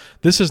stuff.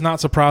 This is not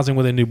surprising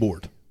with a new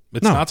board.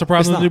 It's not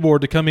surprising with a new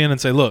board to come in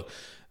and say, look,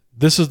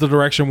 this is the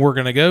direction we're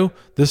going to go.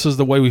 This is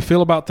the way we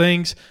feel about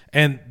things.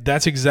 And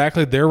that's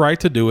exactly their right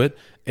to do it.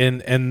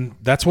 And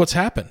that's what's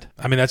happened.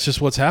 I mean, that's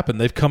just what's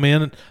happened. They've come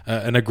in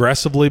and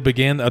aggressively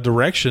began a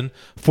direction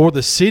for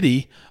the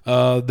city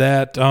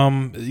that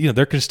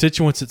their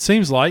constituents, it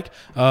seems like,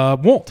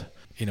 won't.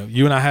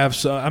 You and I have,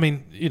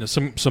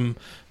 some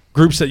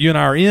groups that you and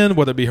I are in,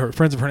 whether it be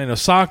Friends of Hernando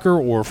Soccer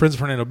or Friends of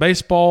Hernando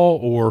Baseball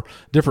or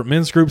different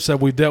men's groups that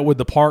we've dealt with,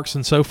 the parks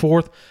and so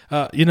forth.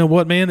 You know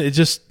what, man? It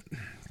just...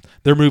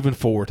 They're moving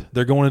forward.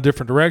 They're going a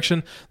different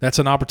direction. That's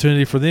an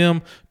opportunity for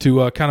them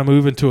to kind of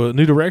move into a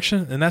new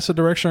direction, and that's the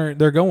direction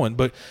they're going.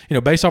 But,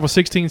 based off of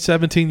 16,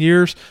 17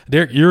 years,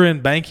 Derek, you're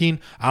in banking.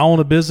 I own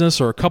a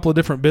business or a couple of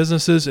different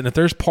businesses, and if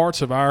there's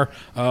parts of our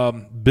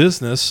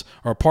business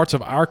or parts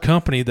of our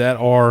company that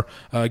are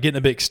getting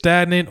a bit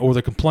stagnant or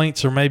the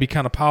complaints are maybe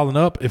kind of piling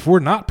up, if we're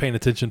not paying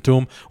attention to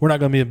them, we're not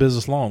going to be in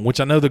business long,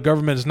 which I know the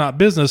government is not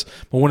business,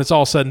 but when it's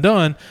all said and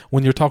done,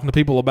 when you're talking to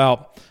people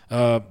about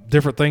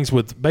different things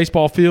with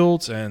baseball fields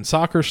and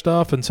soccer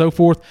stuff and so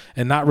forth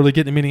and not really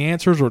getting many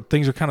answers or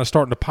things are kind of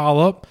starting to pile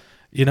up,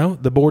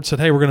 the board said,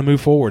 hey, we're going to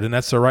move forward, and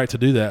that's their right to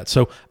do that.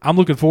 So I'm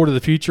looking forward to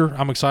the future.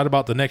 I'm excited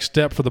about the next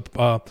step for the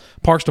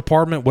Parks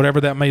Department, whatever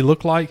that may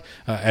look like.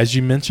 As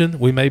you mentioned,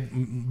 we may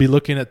be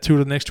looking at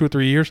the next 2 or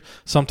 3 years,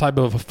 some type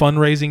of a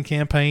fundraising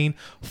campaign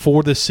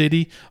for the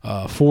city,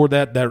 for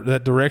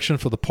that direction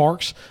for the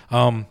parks.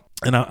 And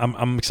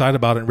I'm excited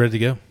about it and ready to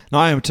go. No,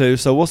 I am too.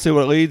 So we'll see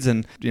what it leads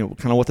and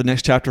kind of what the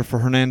next chapter for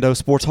Hernando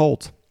sports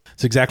holds.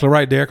 That's exactly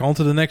right, Derek. On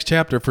to the next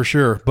chapter for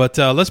sure. But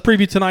let's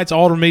preview tonight's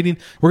Alderman meeting.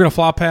 We're going to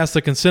fly past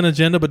the consent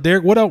agenda. But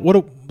Derek,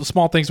 what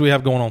small things do we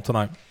have going on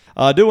tonight?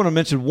 I do want to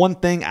mention one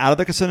thing out of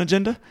the consent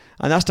agenda,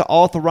 and that's to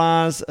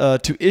authorize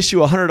to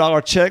issue a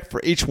 $100 check for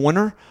each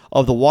winner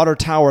of the Water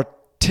Tower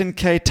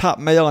 10K top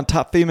male and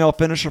top female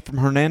finisher from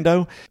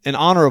Hernando in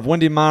honor of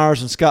Wendy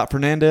Myers and Scott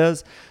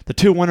Fernandez. The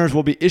 2 winners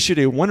will be issued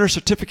a winner's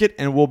certificate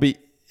and will be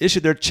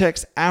issued their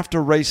checks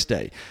after race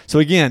day. So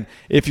again,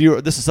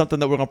 this is something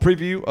that we're going to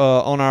preview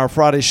on our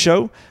Friday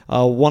show.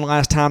 One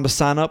last time to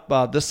sign up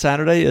this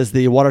Saturday is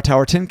the Water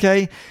Tower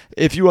 10K.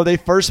 If you are the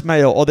first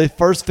male or the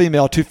first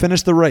female to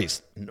finish the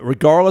race,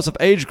 regardless of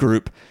age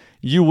group,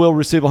 you will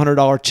receive a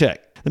 $100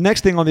 check. The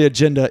next thing on the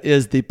agenda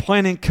is the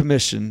Planning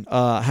Commission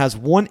has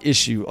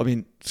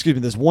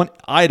there's one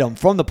item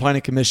from the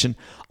Planning Commission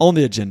on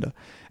the agenda,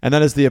 and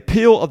that is the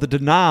appeal of the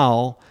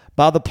denial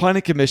by the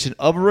Planning Commission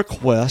of a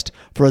request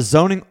for a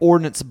zoning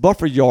ordinance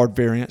buffer yard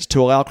variance to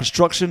allow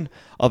construction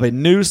of a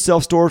new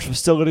self-storage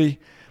facility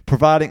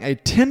providing a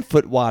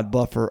 10-foot wide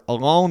buffer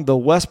along the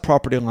west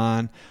property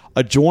line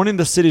adjoining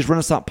the city's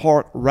Renaissance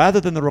Park rather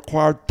than the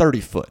required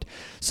 30-foot.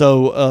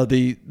 So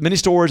the mini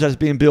storage that is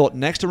being built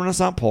next to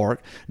Renaissance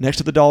Park, next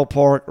to the dog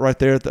park right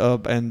there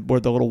and where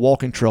the little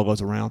walking trail goes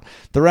around,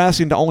 they're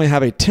asking to only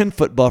have a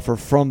 10-foot buffer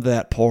from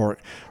that park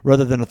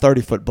rather than a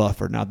 30-foot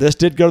buffer. Now, this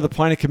did go to the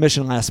Planning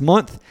Commission last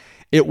month.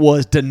 It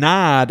was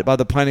denied by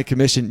the Planning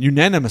Commission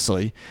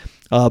unanimously,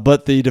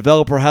 but the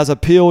developer has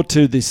appealed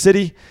to the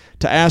city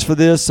to ask for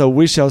this, so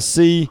we shall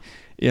see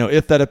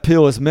if that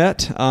appeal is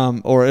met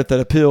or if that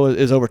appeal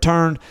is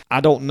overturned.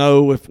 I don't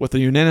know if with a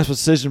unanimous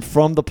decision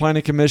from the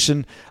Planning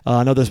Commission,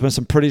 I know there's been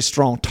some pretty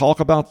strong talk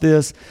about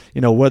this,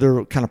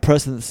 whether kind of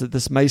precedents that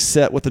this may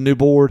set with the new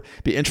board.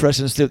 Be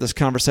interesting to see what this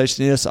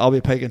conversation is. I'll be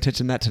paying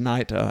attention to that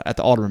tonight at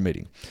the Alderman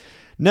meeting.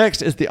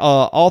 Next is the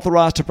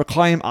authorized to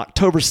proclaim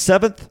October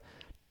 7th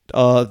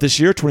this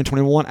year,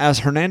 2021, as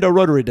Hernando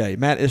Rotary Day.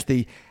 Matt, it's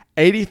the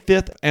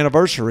 85th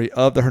anniversary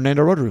of the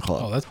Hernando Rotary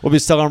Club. We'll be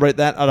celebrating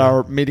that at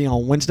our meeting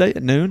on Wednesday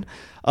at noon.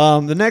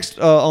 The next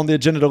on the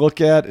agenda to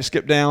look at,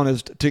 skip down,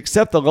 is to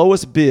accept the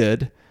lowest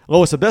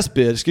best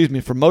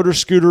bid, for motor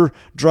scooter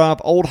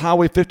drive Old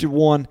Highway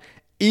 51,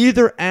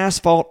 either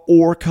asphalt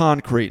or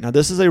concrete. Now,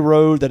 this is a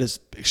road that is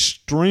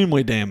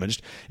extremely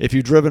damaged. If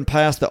you've driven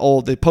past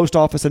the post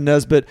office in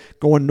Nesbitt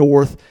going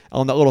north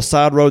on that little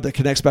side road that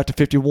connects back to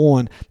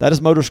 51, that is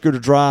Motor Scooter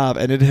Drive,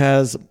 and it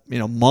has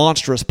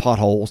monstrous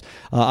potholes.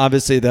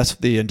 Obviously, that's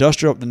the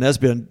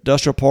Nesbitt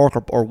Industrial Park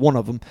or one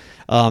of them.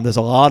 There's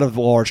a lot of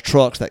large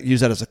trucks that use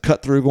that as a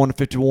cut through going to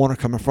 51 or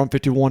coming from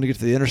 51 to get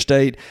to the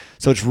interstate.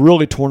 So it's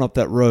really torn up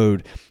that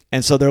road.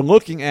 And so they're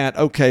looking at,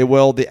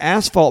 the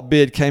asphalt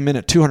bid came in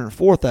at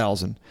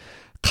 $204,000.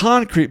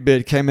 Concrete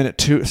bid came in at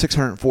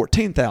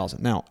 $614,000.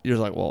 Now, you're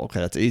like,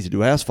 that's easy to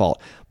do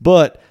asphalt.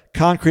 But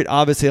concrete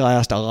obviously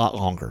lasts a lot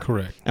longer.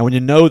 Correct. And when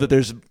you know that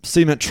there's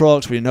cement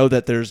trucks, when you know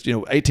that there's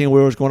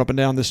 18-wheelers going up and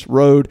down this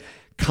road,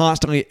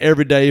 constantly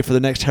every day for the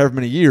next however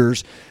many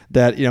years,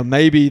 that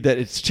maybe that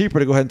it's cheaper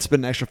to go ahead and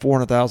spend an extra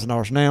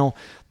 $400,000 now.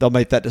 They'll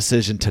make that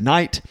decision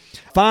tonight.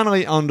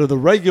 Finally, under the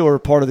regular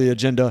part of the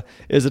agenda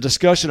is a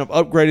discussion of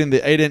upgrading the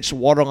 8-inch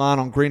water line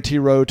on Green Tea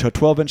Road to a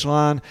 12-inch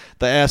line.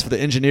 They asked for the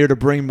engineer to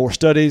bring more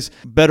studies,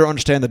 better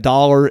understand the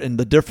dollar and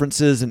the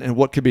differences and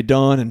what could be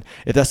done. And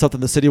if that's something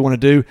the city want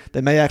to do,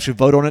 they may actually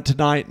vote on it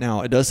tonight.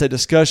 Now, it does say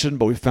discussion,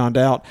 but we found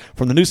out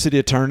from the new city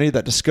attorney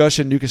that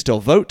discussion, you can still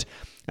vote.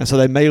 And so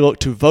they may look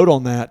to vote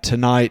on that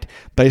tonight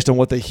based on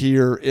what they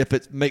hear, if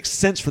it makes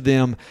sense for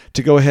them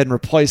to go ahead and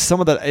replace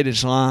some of that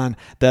 8-inch line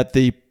that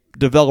the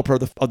developer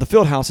of the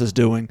field house is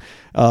doing,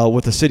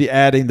 with the city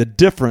adding the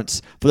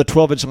difference for the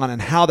 12-inch line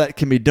and how that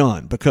can be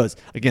done. Because,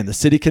 again, the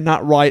city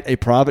cannot write a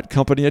private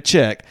company a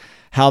check.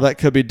 How that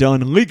could be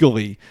done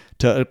legally,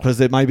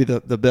 because it might be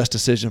the best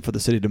decision for the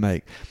city to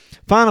make.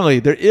 Finally,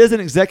 there is an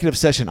executive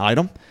session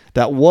item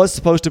that was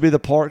supposed to be the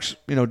parks,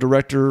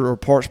 director or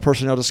parks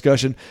personnel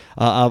discussion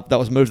that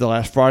was moved to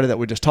last Friday that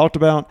we just talked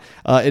about.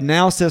 It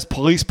now says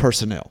police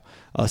personnel.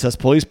 It says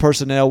police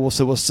personnel.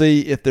 We'll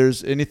see if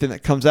there's anything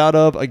that comes out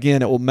of.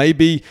 Again, it may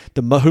be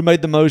who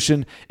made the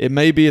motion. It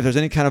may be if there's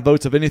any kind of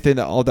votes of anything.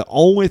 The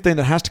only thing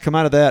that has to come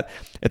out of that,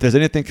 if there's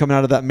anything coming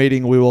out of that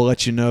meeting, we will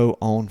let you know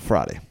on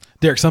Friday.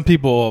 Derek, some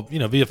people,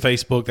 via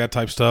Facebook, that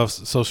type of stuff,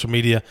 social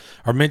media,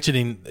 are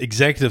mentioning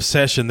executive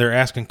session. They're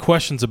asking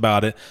questions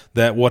about it,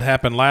 that what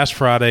happened last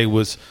Friday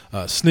was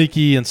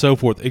sneaky and so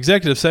forth.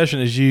 Executive session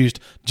is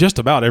used just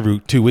about every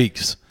 2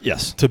 weeks.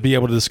 Yes. To be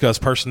able to discuss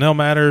personnel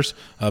matters,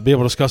 be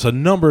able to discuss a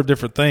number of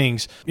different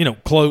things, in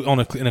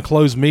a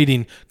closed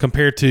meeting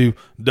compared to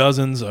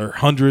dozens or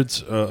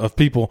hundreds of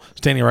people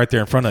standing right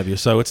there in front of you.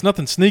 So it's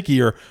nothing sneaky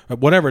or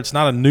whatever. It's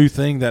not a new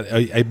thing that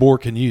a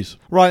board can use.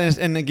 Right.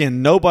 And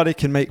again, nobody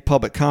can make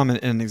public comment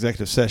in an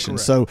executive session.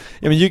 Correct. So,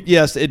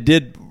 yes, it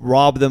did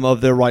rob them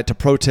of their right to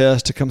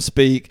protest, to come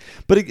speak,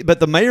 but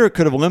the mayor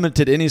could have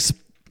limited any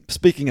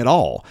speaking at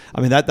all.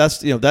 I mean,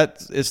 that's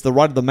it's the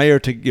right of the mayor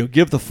to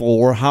give the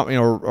floor,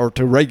 or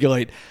to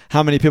regulate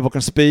how many people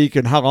can speak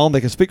and how long they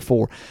can speak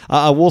for.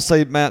 I will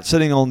say, Matt,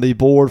 sitting on the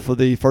board for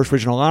the First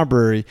Regional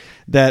Library,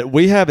 that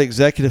we have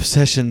executive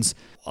sessions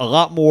a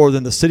lot more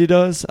than the city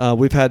does.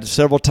 We've had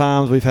several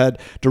times. We've had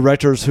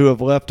directors who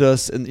have left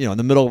us in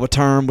the middle of a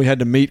term. We had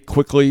to meet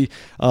quickly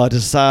to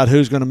decide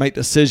who's going to make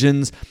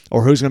decisions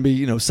or who's going to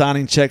be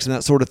signing checks and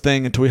that sort of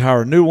thing until we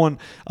hire a new one.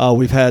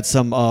 We've had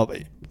some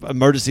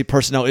emergency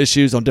personnel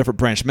issues on different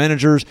branch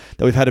managers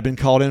that we've had to been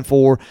called in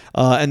for,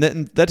 and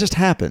that just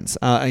happens.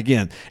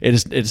 Again,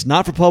 it's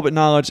not for public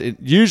knowledge.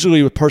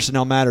 Usually with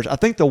personnel matters, I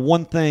think the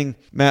one thing,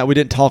 Matt, we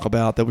didn't talk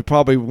about that we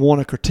probably want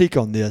to critique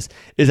on this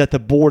is that the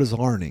board is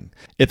learning.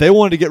 If they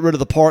wanted to get rid of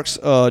the parks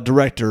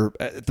director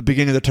at the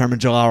beginning of the term in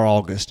July or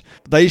August,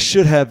 they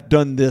should have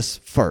done this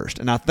first.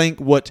 And I think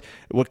what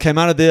came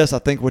out of this, I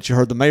think what you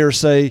heard the mayor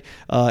say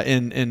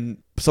in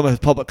some of his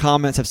public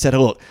comments have said,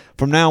 look,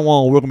 from now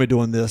on, we're going to be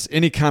doing this.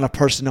 Any kind of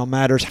personnel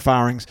matters,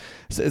 firings,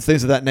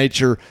 things of that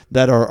nature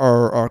that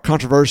are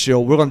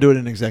controversial, we're going to do it in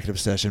an executive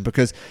session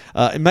because,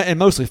 and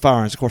mostly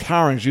firings. Of course,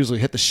 hirings usually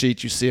hit the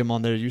sheet. You see them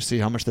on there. You see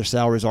how much their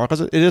salaries are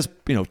because it is,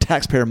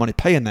 taxpayer money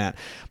paying that.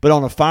 But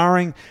on a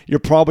firing, you're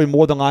probably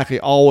more than likely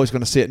always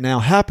going to see it now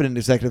happen in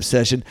executive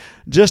session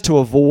just to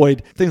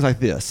avoid things like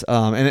this.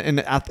 And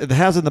it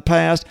has in the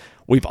past.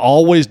 We've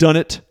always done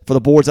it for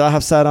the boards I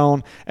have sat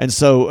on, and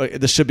so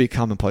this should be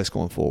commonplace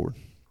going forward.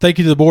 Thank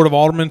you to the Board of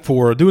Aldermen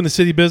for doing the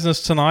city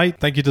business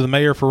tonight. Thank you to the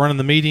mayor for running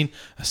the meeting,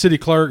 city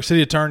clerk,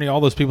 city attorney, all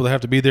those people that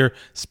have to be there.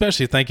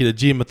 Especially thank you to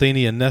Gia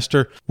Matheny and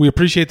Nestor. We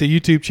appreciate the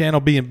YouTube channel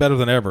being better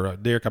than ever,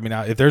 Derek. I mean,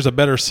 if there's a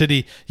better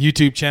city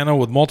YouTube channel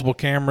with multiple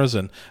cameras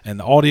and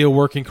the audio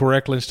working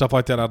correctly and stuff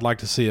like that, I'd like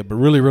to see it. But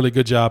really, really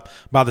good job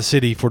by the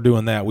city for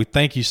doing that. We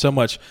thank you so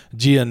much,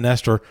 Gia and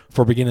Nestor,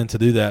 for beginning to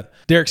do that.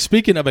 Derek,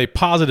 speaking of a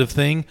positive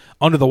thing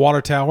under the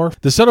water tower,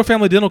 DeSoto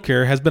Family Dental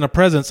Care has been a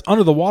presence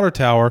under the water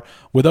tower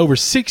with over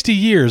 60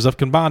 years of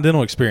combined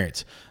dental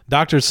experience.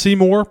 Doctors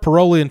Seymour,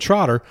 Paroli, and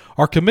Trotter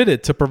are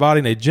committed to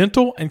providing a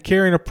gentle and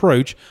caring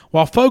approach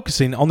while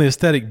focusing on the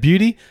aesthetic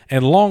beauty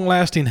and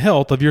long-lasting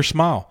health of your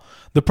smile.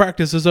 The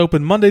practice is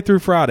open Monday through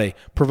Friday,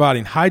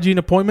 providing hygiene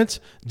appointments,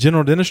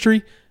 general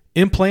dentistry,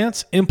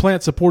 implants,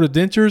 implant-supported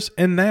dentures,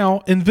 and now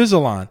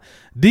Invisalign.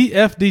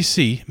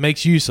 DFDC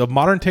makes use of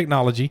modern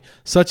technology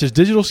such as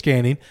digital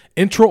scanning,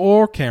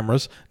 intraoral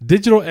cameras,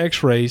 digital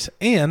x-rays,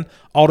 and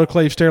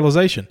autoclave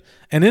sterilization.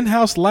 An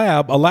in-house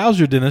lab allows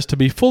your dentist to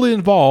be fully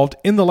involved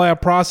in the lab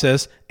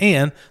process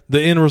and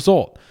the end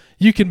result.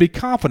 You can be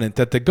confident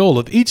that the goal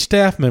of each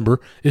staff member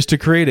is to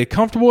create a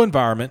comfortable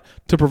environment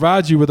to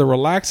provide you with a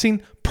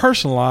relaxing,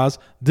 personalized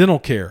dental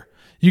care.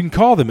 You can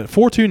call them at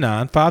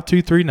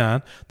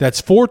 429-5239.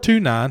 That's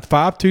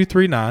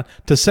 429-5239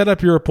 to set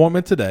up your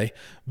appointment today.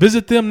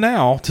 Visit them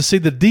now to see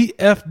the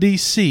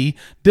DFDC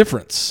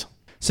difference.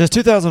 Since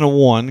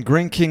 2001,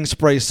 Green King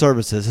Spray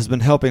Services has been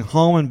helping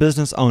home and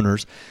business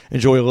owners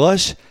enjoy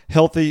lush,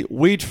 healthy,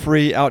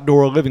 weed-free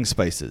outdoor living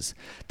spaces.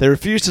 They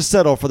refuse to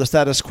settle for the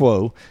status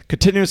quo,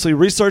 continuously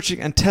researching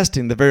and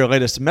testing the very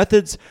latest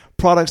methods,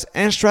 products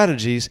and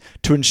strategies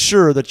to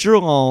ensure that your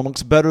lawn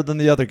looks better than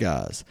the other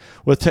guys.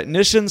 With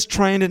technicians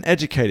trained and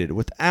educated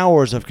with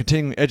hours of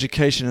continuing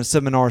education and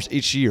seminars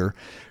each year,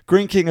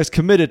 Green King is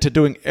committed to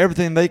doing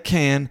everything they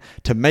can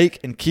to make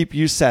and keep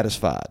you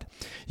satisfied.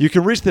 You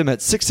can reach them at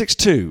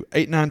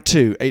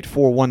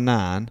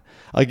 662-892-8419.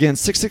 Again,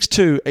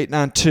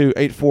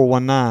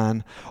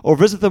 662-892-8419, or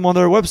visit them on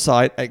their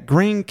website at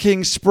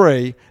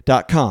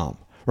greenkingspray.com.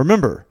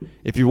 Remember,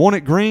 if you want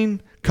it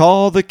green,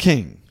 call the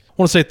king. I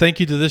want to say thank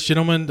you to this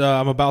gentleman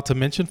I'm about to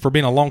mention for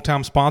being a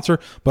longtime sponsor,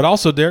 but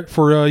also Derek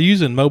for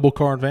using Mobile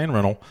Car and Van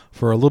Rental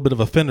for a little bit of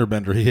a fender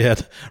bender he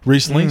had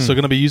recently. So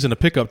going to be using a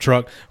pickup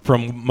truck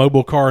from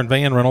Mobile Car and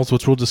Van Rentals,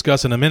 which we'll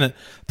discuss in a minute.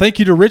 Thank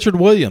you to Richard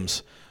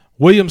Williams.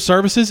 Williams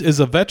Services is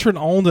a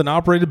veteran-owned and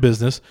operated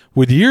business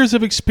with years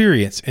of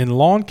experience in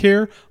lawn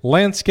care,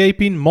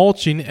 landscaping,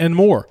 mulching, and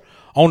more.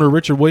 Owner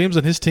Richard Williams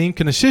and his team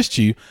can assist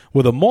you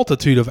with a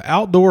multitude of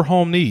outdoor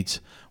home needs,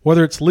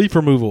 whether it's leaf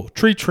removal,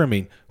 tree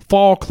trimming,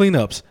 fall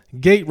cleanups,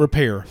 gate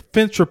repair,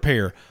 fence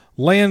repair,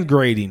 land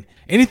grading,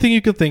 anything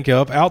you can think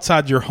of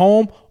outside your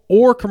home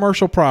or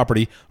commercial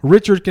property,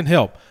 Richard can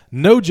help.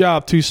 No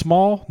job too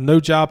small, no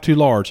job too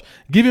large.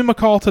 Give him a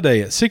call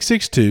today at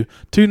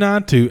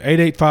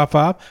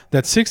 662-292-8855.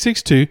 That's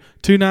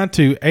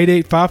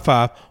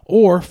 662-292-8855.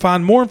 Or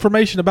find more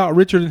information about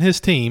Richard and his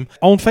team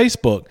on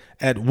Facebook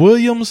at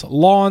Williams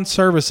Lawn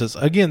Services.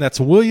 Again, that's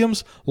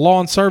Williams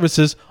Lawn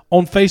Services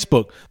on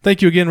Facebook.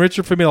 Thank you again,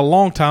 Richard, for being a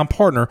longtime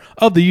partner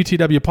of the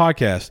UTW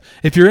Podcast.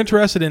 If you're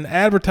interested in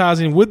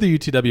advertising with the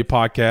UTW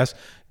Podcast,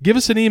 give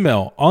us an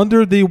email,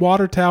 under the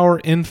water tower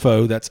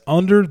info. That's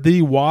under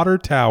the water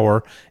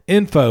tower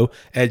info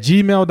at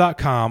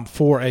gmail.com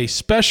for a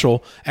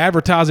special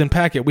advertising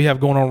packet we have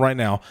going on right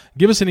now.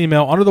 Give us an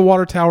email, under the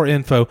water tower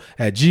info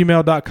at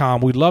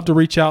gmail.com. We'd love to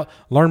reach out,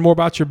 learn more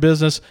about your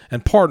business,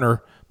 and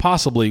partner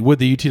possibly with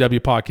the UTW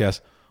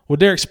Podcast. Well,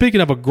 Derek,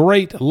 speaking of a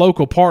great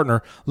local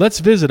partner, let's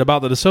visit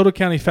about the DeSoto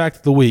County Fact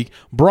of the Week,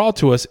 brought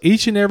to us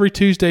each and every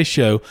Tuesday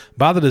show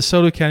by the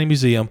DeSoto County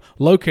Museum,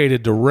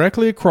 located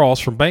directly across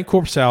from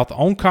Bancorp South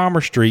on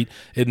Commerce Street.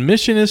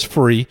 Admission is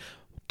free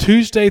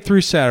Tuesday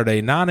through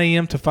Saturday, 9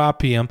 a.m. to 5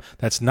 p.m.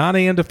 That's 9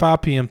 a.m. to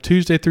 5 p.m.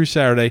 Tuesday through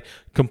Saturday.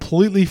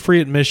 Completely free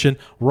admission.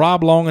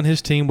 Rob Long and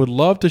his team would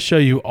love to show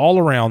you all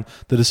around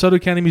the DeSoto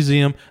County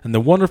Museum and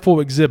the wonderful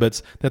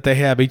exhibits that they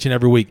have each and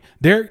every week.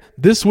 Derek,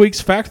 this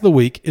week's Fact of the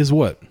Week is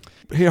what?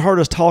 He heard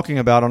us talking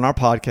about on our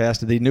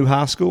podcast the new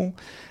high school,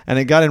 and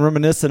it got him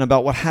reminiscent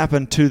about what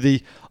happened to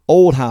the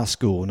old high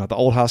school. Not the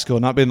old high school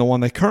not being the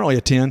one they currently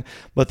attend,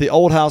 but the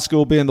old high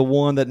school being the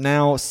one that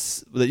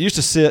used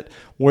to sit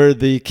where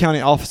the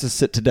county offices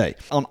sit today.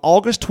 On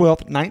August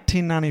 12th,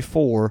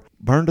 1994,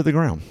 burned to the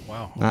ground.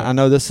 Wow. Okay. I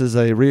know this is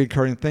a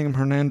reoccurring theme,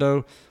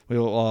 Hernando. We're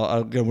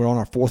on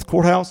our fourth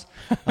courthouse.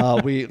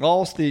 We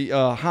lost the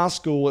high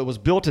school. It was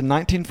built in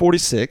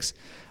 1946.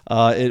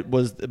 It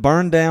was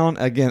burned down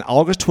again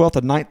August 12th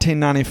of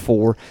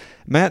 1994.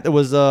 Matt, it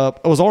was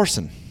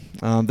arson.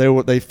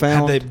 They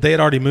found they had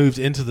already moved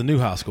into the new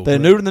high school. They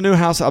moved in the new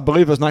house. I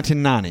believe it was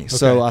 1990. Okay.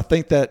 So I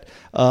think that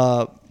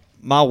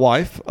my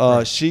wife,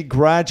 she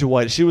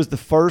graduated. She was the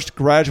first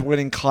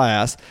graduating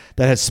class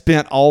that had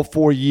spent all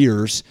 4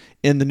 years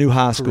in the new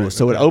high school. Correct.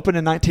 So it opened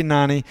in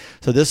 1990.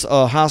 So this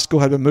high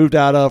school had been moved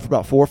out of for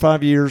about 4 or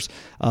 5 years.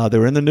 They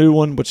were in the new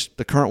one, which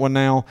the current one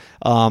now,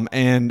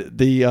 and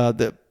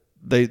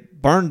they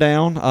burned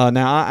down.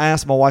 Now, I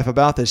asked my wife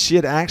about this. She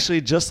had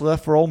actually just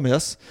left for Ole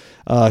Miss.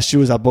 She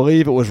was, I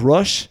believe it was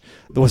Rush.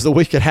 It was the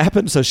week it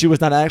happened, so she was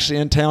not actually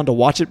in town to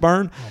watch it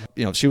burn.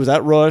 She was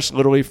at Rush,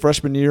 literally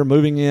freshman year,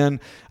 moving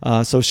in.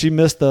 So she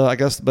missed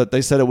but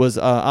they said it was,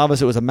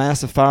 obviously it was a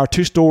massive fire,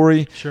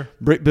 2-story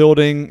brick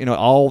building,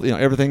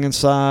 everything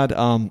inside.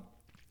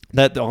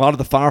 That a lot of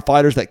the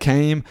firefighters that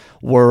came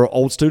were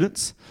old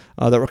students.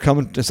 That were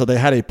coming, so they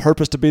had a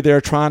purpose to be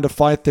there, trying to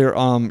fight their,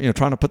 trying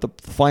to put the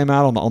flame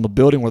out on the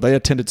building where they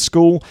attended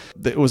school.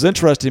 It was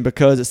interesting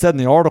because it said in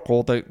the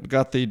article, they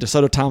got the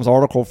DeSoto Times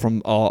article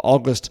from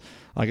August.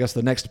 I guess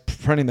the next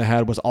printing they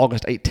had was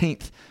August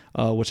 18th,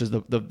 which is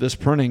this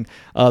printing.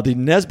 The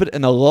Nesbitt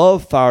and the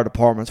Love fire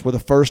departments were the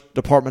first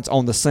departments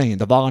on the scene.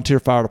 The volunteer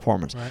fire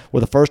departments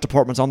were the first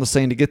departments on the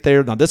scene to get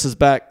there. Now this is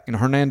back in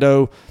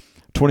Hernando.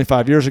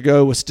 25 years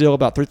ago was still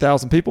about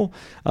 3,000 people.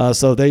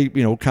 So they,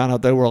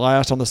 they were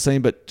last on the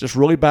scene, but just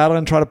really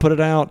battling, trying to put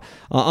it out,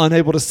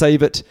 unable to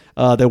save it.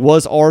 There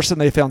was arson.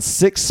 They found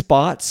 6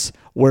 spots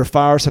where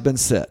fires have been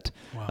set,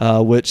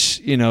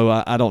 which,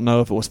 I don't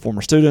know if it was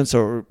former students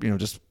or,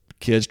 just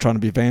kids trying to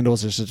be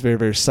vandals. It's just very,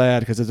 very sad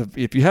because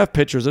if you have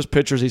pictures, there's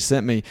pictures he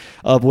sent me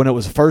of when it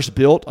was first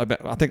built.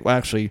 I think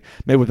actually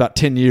maybe about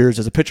 10 years.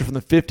 There's a picture from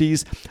the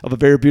 50s of a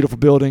very beautiful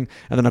building,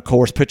 and then of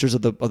course pictures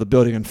of the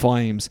building in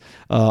flames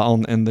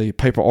in the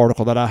paper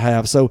article that I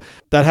have. So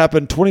that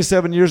happened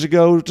 27 years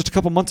ago, just a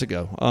couple months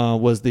ago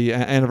was the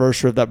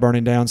anniversary of that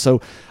burning down. So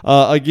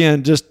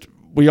again, just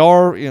we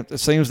are. It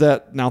seems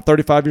that now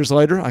 35 years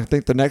later, I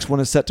think the next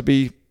one is set to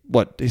be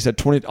what he said,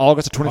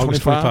 August of 2025.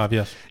 August 25,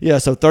 yes. Yeah,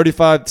 so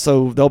 35.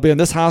 So they'll be in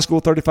this high school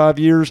 35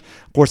 years.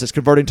 Of course, it's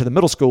converting to the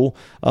middle school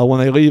when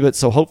they leave it.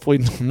 So hopefully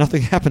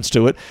nothing happens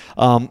to it.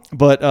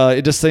 But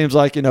it just seems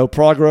like,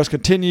 progress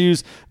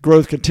continues,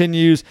 growth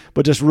continues.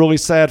 But just really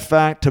sad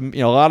fact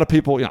to a lot of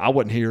people. I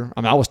wasn't here.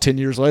 I was 10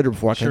 years later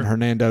before I came to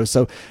Hernando.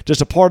 So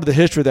just a part of the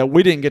history that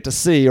we didn't get to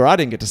see, or I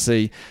didn't get to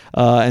see,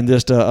 and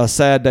just a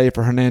sad day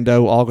for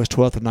Hernando, August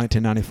 12th of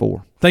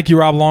 1994. Thank you,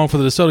 Rob Long, for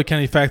the DeSoto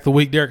County Fact of the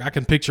Week. Derek, I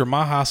can picture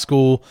my high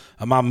school,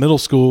 my middle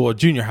school, or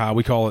junior high,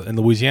 we call it in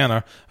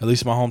Louisiana, at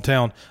least in my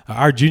hometown.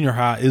 Our junior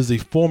high is the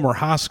former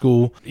high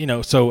school,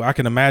 so I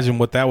can imagine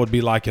what that would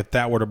be like if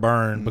that were to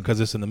burn, because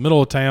it's in the middle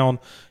of town,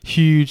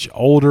 huge,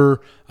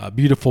 older,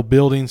 beautiful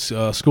buildings.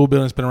 School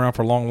buildings been around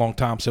for a long, long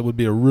time, so it would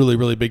be a really,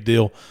 really big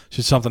deal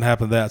should something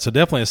happen to that. So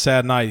definitely a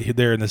sad night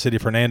there in the city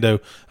of Hernando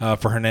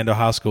for Hernando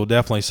High School,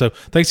 definitely. So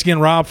thanks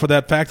again, Rob, for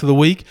that Fact of the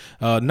Week.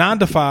 9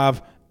 to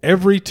 5.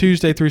 Every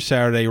Tuesday through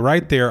Saturday,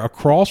 right there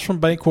across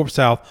from Bancorp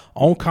South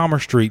on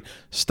Commerce Street.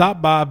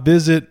 Stop by,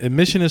 visit.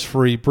 Admission is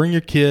free. Bring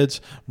your kids,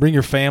 bring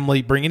your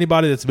family, bring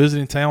anybody that's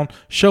visiting town.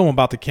 Show them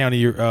about the county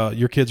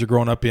your kids are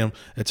growing up in.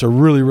 It's a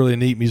really, really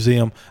neat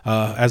museum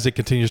as it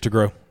continues to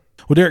grow.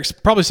 Well, Derek's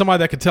probably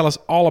somebody that could tell us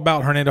all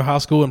about Hernando High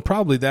School, and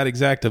probably that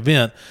exact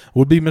event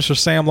would be Mr.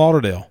 Sam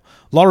Lauderdale.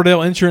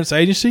 Lauderdale Insurance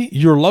Agency,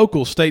 your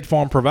local State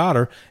Farm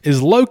provider,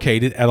 is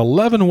located at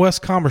 11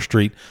 West Commerce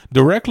Street,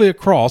 directly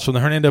across from the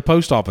Hernando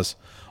Post Office.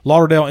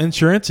 Lauderdale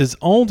Insurance is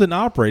owned and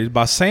operated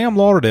by Sam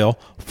Lauderdale,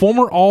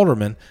 former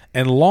alderman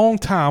and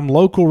longtime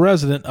local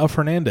resident of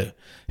Hernando.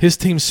 His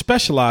team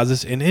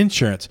specializes in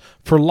insurance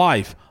for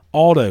life,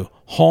 auto,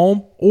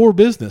 home, or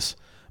business.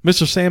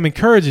 Mr. Sam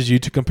encourages you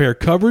to compare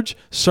coverage,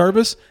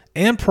 service,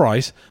 and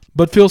price,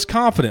 but feels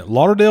confident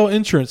Lauderdale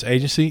Insurance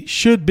Agency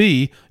should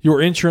be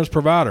your insurance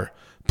provider.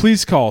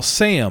 Please call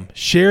Sam,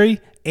 Sherry,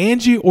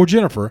 Angie, or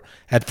Jennifer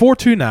at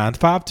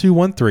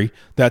 429-5213.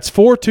 That's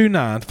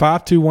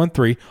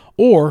 429-5213.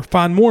 Or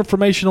find more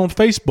information on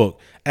Facebook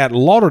at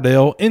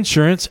Lauderdale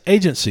Insurance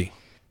Agency.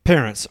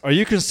 Parents, are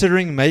you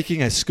considering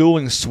making a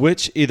schooling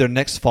switch either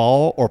next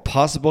fall or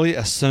possibly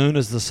as soon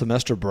as the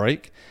semester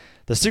break?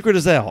 The secret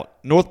is out.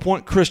 North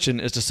Point Christian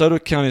is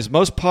DeSoto County's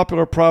most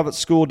popular private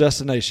school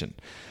destination.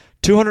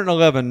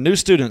 211 new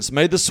students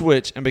made the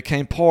switch and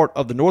became part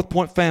of the North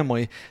Point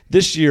family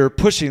this year,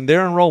 pushing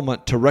their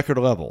enrollment to record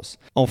levels.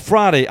 On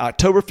Friday,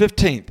 October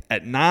 15th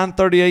at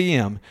 9:30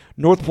 a.m.,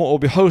 North Point will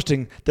be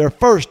hosting their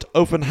first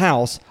open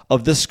house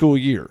of this school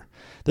year.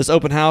 This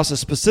open house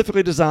is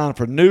specifically designed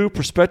for new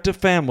prospective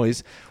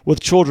families with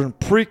children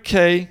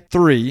pre-K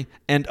 3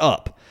 and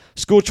up.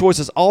 School choice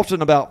is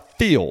often about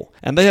feel,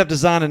 and they have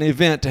designed an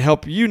event to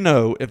help you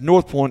know if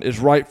North Point is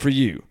right for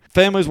you.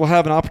 Families will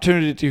have an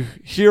opportunity to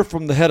hear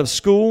from the head of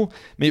school,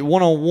 meet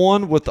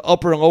one-on-one with the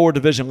upper and lower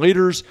division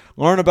leaders,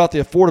 learn about the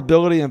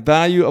affordability and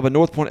value of a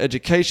North Point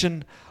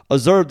education,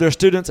 observe their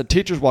students and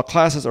teachers while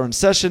classes are in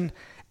session,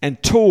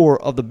 and tour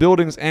of the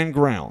buildings and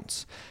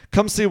grounds.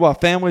 Come see why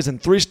families in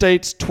 3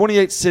 states,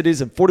 28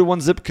 cities, and 41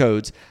 zip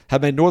codes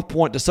have made North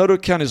Point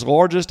DeSoto County's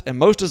largest and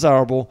most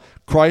desirable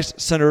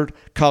Christ-centered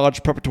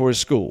college preparatory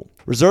school.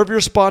 Reserve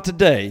your spot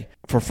today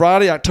for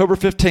Friday, October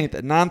 15th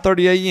at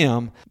 9:30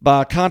 a.m.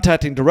 by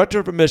contacting Director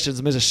of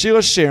Admissions, Mrs.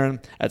 Sheila Sharon,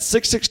 at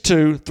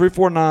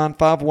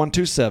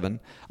 662-349-5127.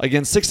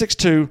 Again,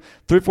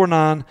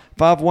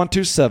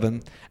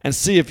 662-349-5127, and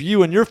see if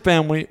you and your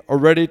family are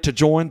ready to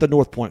join the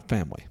North Point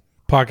family.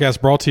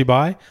 Podcast brought to you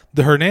by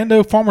the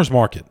Hernando Farmers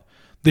Market.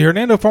 The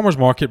Hernando Farmers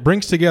Market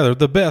brings together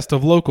the best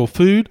of local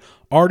food,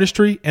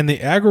 artistry, and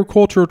the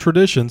agricultural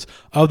traditions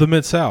of the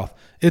Mid-South.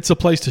 It's a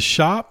place to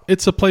shop,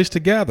 it's a place to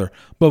gather,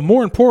 but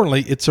more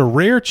importantly, it's a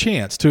rare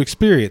chance to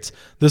experience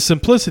the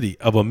simplicity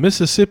of a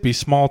Mississippi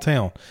small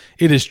town.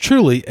 It is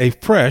truly a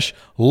fresh,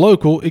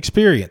 local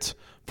experience.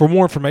 For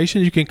more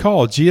information, you can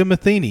call Gia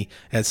Matheny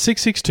at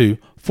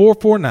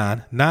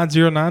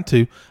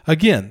 662-449-9092.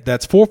 Again,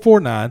 that's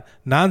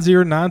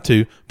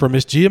 449-9092 for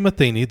Miss Gia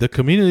Matheny, the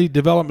Community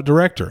Development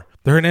Director.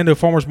 The Hernando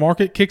Farmers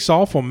Market kicks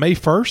off on May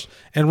 1st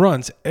and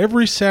runs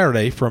every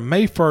Saturday from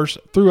May 1st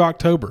through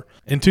October.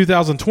 In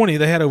 2020,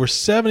 they had over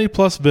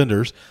 70-plus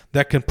vendors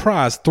that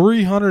comprised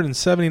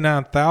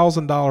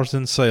 $379,000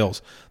 in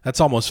sales. That's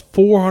almost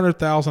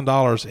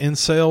 $400,000 in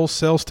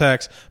sales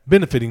tax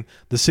benefiting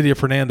the city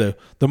of Hernando.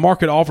 The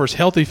market offers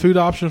healthy food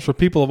options for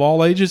people of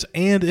all ages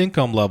and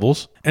income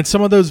levels. And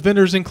some of those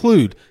vendors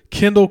include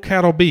Kendall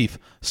Cattle Beef,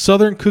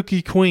 Southern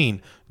Cookie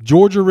Queen,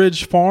 Georgia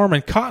Ridge Farm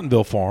and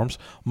Cottonville Farms,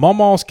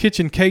 Mama's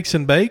Kitchen Cakes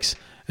and Bakes,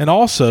 and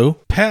also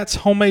Pat's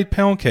Homemade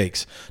Pound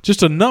Cakes.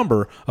 Just a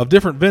number of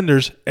different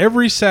vendors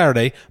every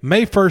Saturday,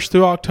 May 1st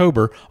through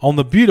October, on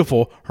the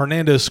beautiful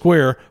Hernando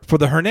Square for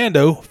the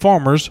Hernando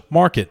Farmers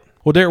Market.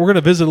 Well, Derek, we're going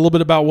to visit a little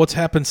bit about what's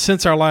happened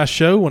since our last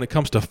show when it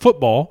comes to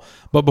football.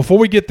 But before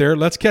we get there,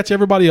 let's catch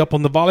everybody up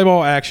on the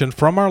volleyball action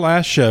from our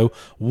last show.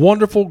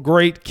 Wonderful,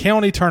 great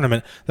county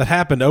tournament that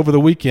happened over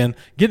the weekend,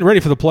 getting ready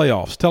for the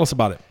playoffs. Tell us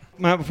about it.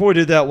 Matt, before we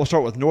do that, we'll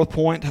start with North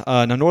Point.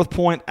 Now, North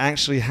Point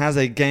actually has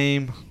a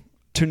game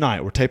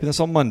tonight. We're taping this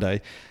on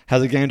Monday,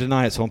 has a game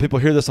tonight. So when people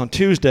hear this on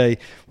Tuesday,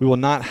 we will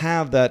not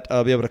have that,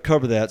 be able to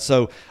cover that.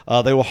 So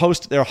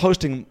they're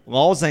hosting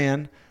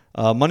Lausanne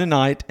Monday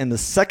night in the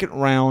second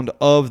round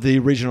of the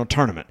regional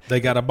tournament. They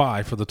got a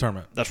bye for the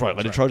tournament. That's right.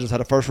 Lady Trojans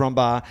had a first round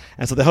bye.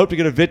 And so they hope to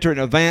get a victory in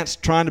advance,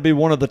 trying to be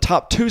one of the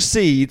top 2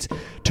 seeds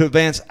to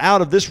advance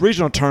out of this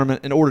regional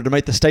tournament in order to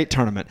make the state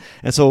tournament.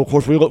 And so, of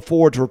course, we look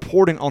forward to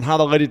reporting on how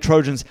the Lady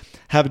Trojans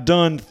have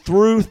done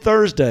through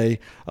Thursday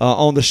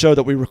on the show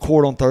that we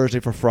record on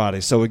Thursday for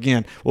Friday. So,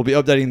 again, we'll be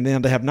updating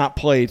them. They have not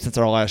played since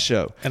our last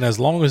show. And as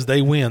long as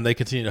they win, they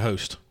continue to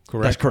host.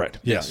 Correct? That's correct.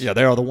 Yes. Yeah,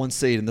 they are the 1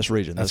 seed in this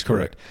region. That's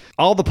correct.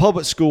 All the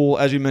public school,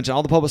 as you mentioned,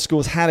 all the public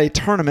schools had a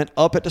tournament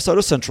up at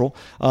DeSoto Central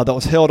that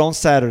was held on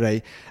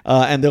Saturday.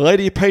 And the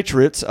Lady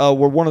Patriots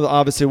were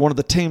obviously one of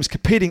the teams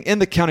competing in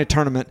the county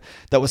tournament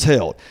that was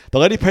held. The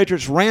Lady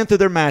Patriots ran through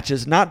their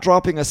matches, not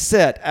dropping a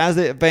set as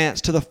they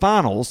advanced to the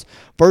finals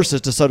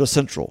versus DeSoto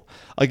Central.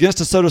 Against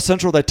DeSoto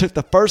Central, they took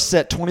the first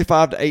set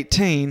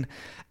 25-18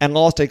 and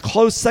lost a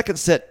close second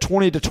set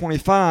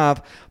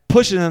 20-25,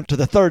 pushing them to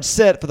the third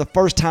set for the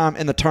first time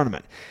in the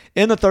tournament.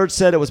 In the third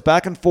set, it was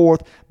back and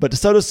forth, but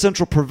DeSoto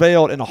Central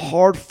prevailed in a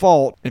hard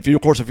fought. If you're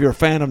a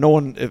fan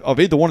of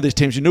either one of these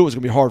teams, you knew it was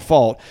going to be hard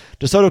fought.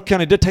 DeSoto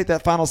County did take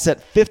that final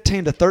set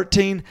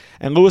 15-13,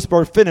 and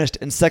Lewisburg finished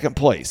in second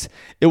place.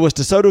 It was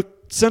DeSoto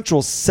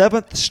Central's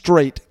 7th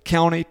straight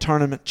county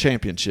tournament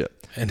championship.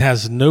 And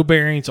has no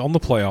bearings on the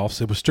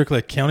playoffs. It was strictly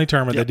a county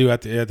tournament they do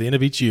at the end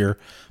of each year,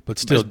 but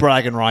still it's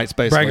bragging rights,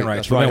 basically. Bragging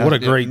rights. That's right. Man, what a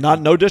great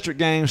no district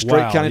game,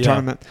 straight county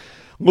tournament.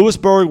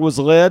 Lewisburg was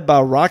led by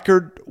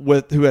Reichard,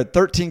 who had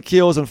 13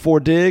 kills and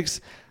 4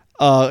 digs.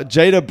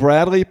 Jada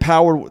Bradley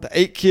powered with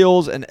 8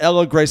 kills, and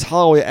Ella Grace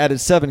Holloway added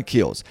 7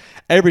 kills.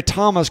 Avery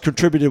Thomas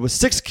contributed with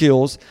 6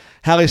 kills.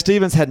 Hallie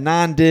Stevens had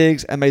 9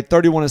 digs and made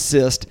 31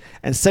 assists,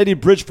 and Sadie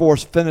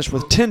Bridgeforth finished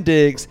with 10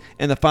 digs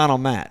in the final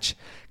match.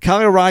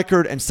 Kylie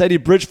Reichard and Sadie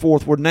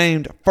Bridgeforth were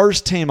named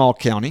first team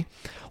All-County,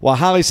 while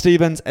Hallie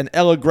Stevens and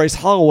Ella Grace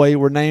Holloway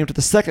were named to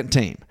the second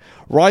team.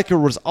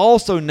 Reichard was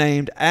also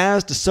named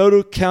as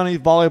DeSoto County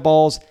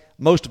Volleyball's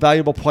most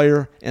valuable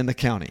player in the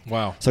county.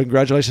 Wow. So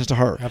congratulations to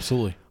her.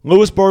 Absolutely.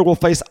 Lewisburg will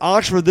face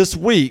Oxford this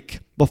week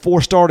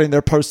before starting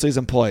their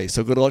postseason play.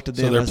 So good luck to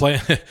them. So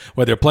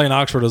they're playing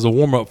Oxford as a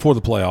warm-up for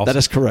the playoffs. That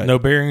is correct. No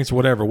bearings,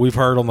 whatever. We've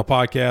heard on the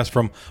podcast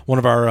from one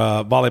of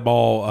our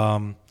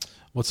volleyball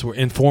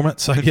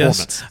informants, I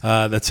guess,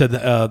 that said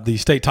the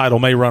state title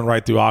may run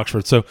right through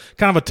Oxford. So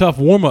kind of a tough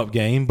warm-up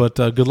game, but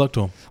good luck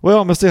to them. Well,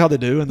 I'm going to see how they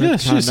do. And then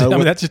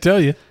that should tell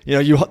you.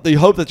 You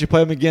hope that you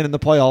play them again in the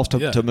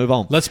playoffs to move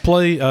on. Let's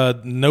play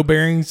no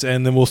bearings,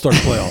 and then we'll start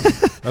the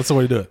playoffs. That's the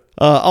way to do it.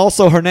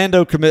 Also,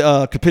 Hernando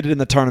competed in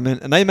the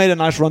tournament, and they made a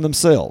nice run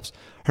themselves.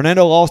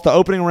 Hernando lost the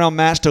opening round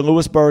match to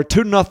Lewisburg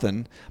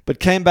 2-0,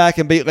 but came back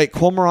and beat Lake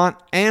Cormorant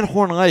and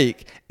Horn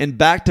Lake in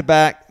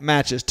back-to-back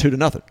matches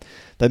 2-0.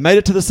 They made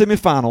it to the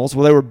semifinals,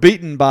 where they were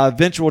beaten by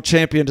eventual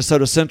champion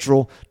DeSoto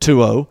Central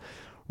 2-0.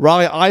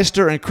 Riley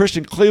Eister and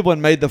Christian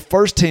Cleveland made the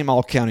first team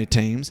All-County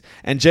teams,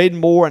 and Jaden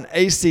Moore and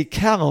A.C.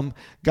 Callum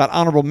got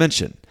honorable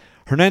mention.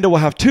 Hernando will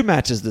have 2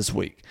 matches this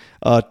week.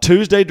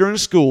 Tuesday during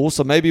school,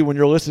 so maybe when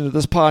you're listening to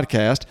this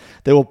podcast,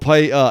 they will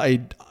play a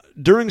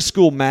during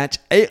school match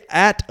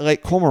at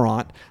Lake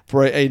Cormorant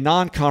for a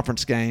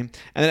non-conference game,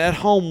 and then at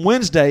home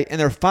Wednesday in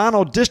their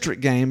final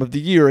district game of the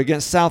year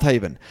against South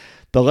Haven.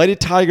 The Lady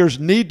Tigers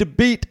need to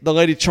beat the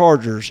Lady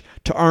Chargers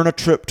to earn a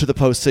trip to the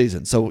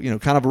postseason. So,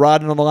 kind of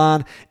riding on the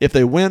line. If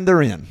they win,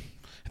 they're in.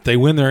 If they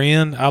win, they're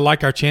in. I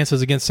like our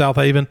chances against South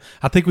Haven.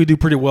 I think we do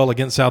pretty well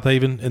against South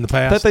Haven in the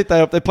past. They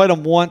played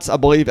them once, I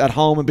believe, at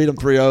home and beat them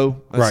 3-0.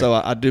 Right. So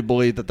I do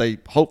believe that they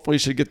hopefully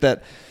should get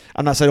that.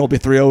 I'm not saying it'll be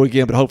 3-0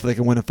 again, but hopefully they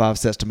can win in 5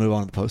 sets to move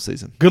on to the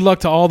postseason. Good luck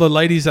to all the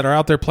ladies that are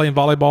out there playing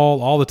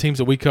volleyball, all the teams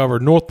that we cover.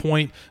 North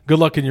Point, good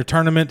luck in your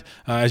tournament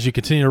as you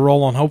continue to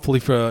roll on, hopefully,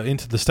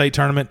 into the state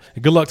tournament.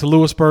 And good luck to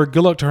Lewisburg.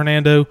 Good luck to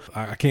Hernando.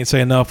 I can't say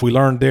enough. We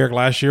learned, Derek,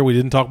 last year we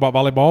didn't talk about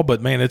volleyball,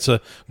 but, man, it's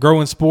a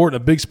growing sport, a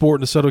big sport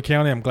in DeSoto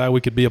County. I'm glad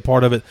we could be a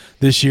part of it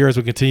this year as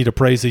we continue to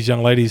praise these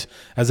young ladies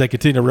as they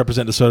continue to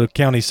represent DeSoto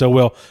County so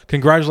well.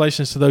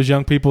 Congratulations to those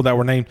young people that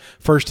were named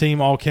first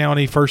team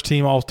All-County, first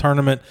team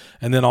All-Tournament,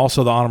 and then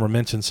also the honorable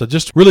mention. So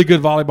just really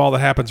good volleyball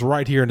that happens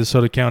right here in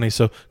DeSoto County.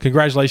 So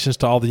congratulations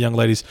to all the young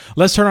ladies.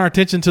 Let's turn our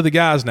attention to the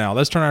guys now.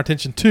 Let's turn our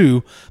attention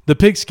to the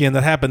pigskin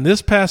that happened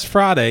this past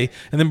Friday.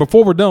 And then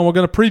before we're done, we're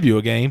going to preview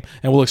a game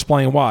and we'll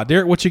explain why.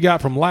 Derek, what you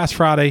got from last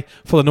Friday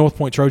for the North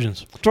Point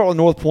Trojans? Start with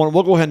North Point.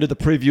 We'll go ahead and do the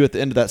preview at the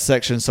end of that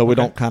section so we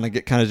don't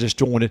get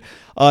disjointed.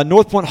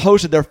 North Point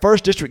hosted their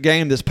first district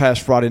game this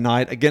past Friday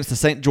night against the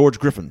St. George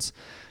Griffins.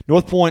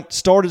 North Point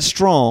started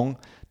strong,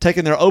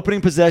 taking their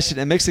opening possession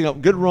and mixing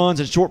up good runs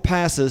and short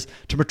passes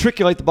to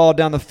matriculate the ball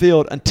down the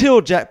field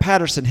until Jack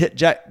Patterson hit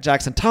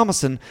Jackson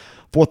Thomason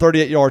for a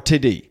 38-yard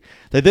TD.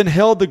 They then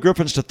held the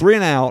Griffins to 3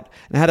 and out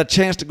and had a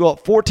chance to go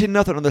up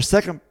 14-0 on their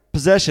second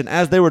possession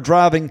as they were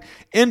driving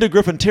into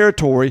Griffin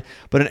territory,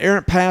 but an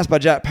errant pass by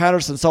Jack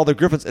Patterson saw the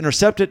Griffins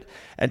intercept it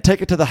and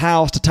take it to the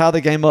house to tie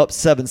the game up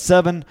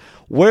 7-7,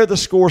 where the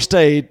score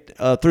stayed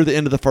through the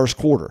end of the first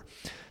quarter.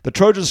 The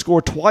Trojans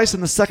scored twice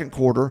in the second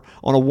quarter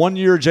on a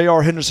one-year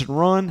J.R. Henderson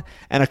run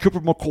and a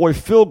Cooper McCoy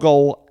field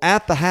goal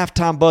at the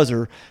halftime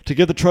buzzer to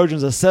give the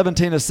Trojans a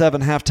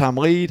 17-7 halftime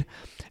lead.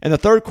 In the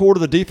third quarter,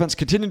 the defense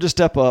continued to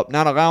step up,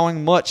 not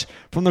allowing much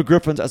from the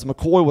Griffins as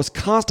McCoy was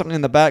constantly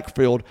in the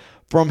backfield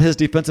from his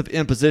defensive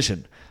end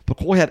position.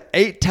 McCoy had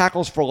 8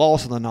 tackles for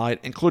loss on the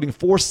night, including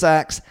 4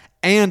 sacks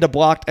and a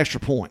blocked extra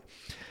point.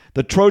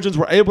 The Trojans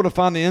were able to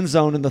find the end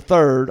zone in the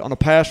third on a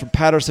pass from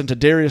Patterson to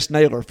Darius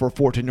Naylor for a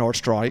 14-yard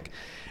strike.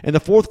 In the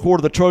fourth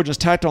quarter, the Trojans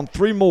tacked on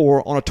 3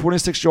 more on a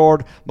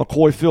 26-yard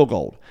McCoy field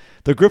goal.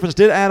 The Griffins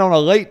did add on a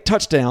late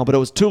touchdown, but it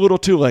was too little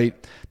too late.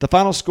 The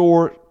final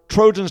score,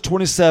 Trojans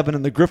 27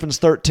 and the Griffins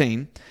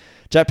 13.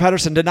 Jack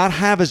Patterson did not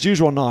have his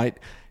usual night.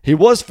 He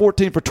was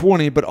 14 for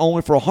 20, but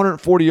only for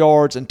 140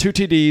 yards and 2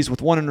 TDs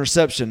with 1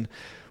 interception,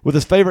 with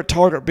his favorite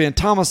target being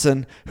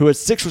Thomason, who had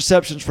 6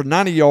 receptions for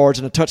 90 yards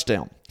and a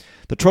touchdown.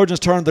 The Trojans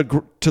turned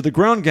to the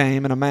ground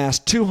game and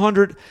amassed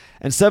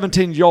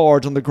 217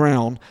 yards on the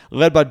ground,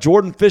 led by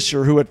Jordan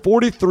Fisher, who had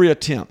 43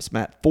 attempts,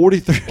 Matt,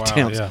 43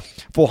 attempts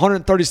for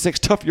 136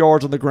 tough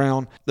yards on the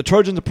ground. The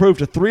Trojans improved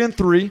to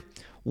 3-3,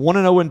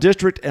 1-0 in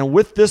district, and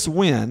with this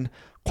win,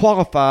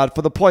 qualified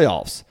for the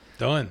playoffs.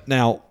 Done.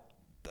 Now,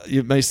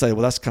 you may say,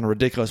 well, that's kind of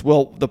ridiculous.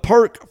 Well, the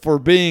perk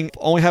for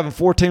only having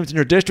 4 teams in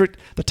your district,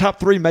 the top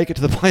 3 make it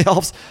to the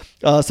playoffs.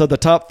 So the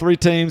top 3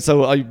 teams.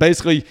 So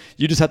basically,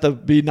 you just have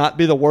to not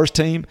be the worst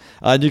team,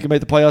 and you can make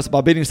the playoffs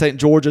by beating St.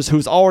 George's,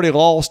 who's already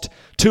lost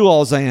to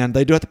Lausanne.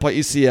 They do have to play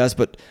ECS,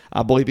 but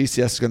I believe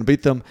ECS is going to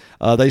beat them.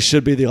 They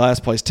should be the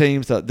last place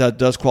teams. That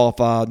does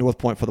qualify North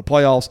Point for the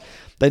playoffs.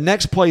 They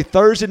next play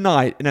Thursday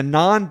night in a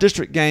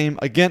non-district game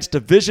against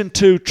Division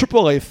II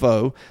AAA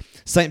foe,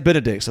 St.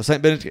 Benedict. So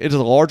St. Benedict is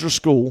a larger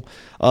school.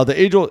 The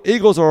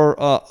Eagles are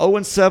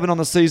 0-7 on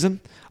the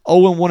season,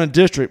 0-1 in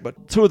district,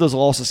 but 2 of those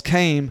losses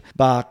came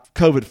by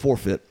COVID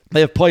forfeit. They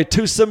have played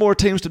 2 similar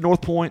teams to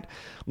North Point,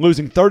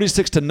 losing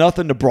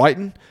 36-0 to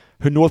Brighton,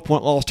 who North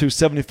Point lost to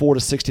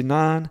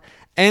 74-69,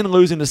 and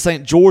losing to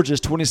St. George's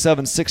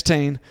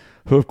 27-16,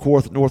 who of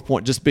course North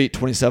Point just beat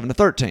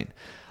 27-13.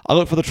 I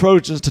look for the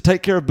Trojans to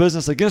take care of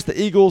business against the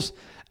Eagles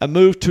and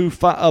move to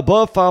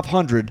above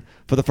 500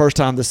 for the first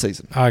time this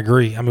season. I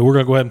agree. I mean, we're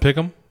going to go ahead and pick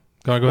them.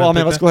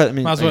 Let's go ahead.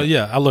 Might as well.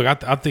 Yeah.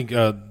 I think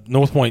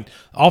North Point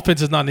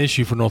offense is not an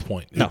issue for North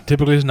Point. No. It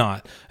typically is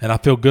not, and I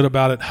feel good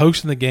about it.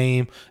 Hosting the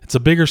game, it's a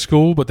bigger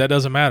school, but that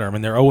doesn't matter. I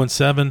mean, they're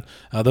 0-7.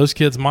 Those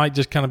kids might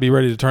just kind of be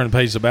ready to turn the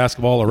pages of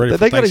basketball or ready for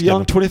They got a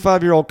young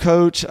 25-year-old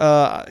coach.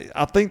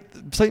 I think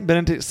St.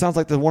 Benedict sounds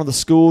like one of the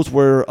schools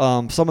where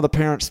some of the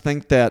parents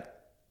think that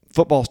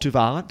football is too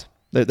violent.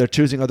 They're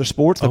choosing other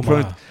sports.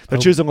 They're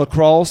choosing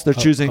lacrosse. They're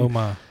choosing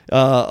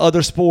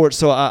other sports.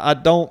 So I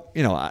don't,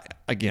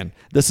 again,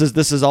 this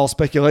is all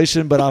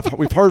speculation, but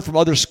we've heard from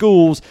other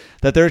schools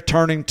that they're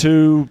turning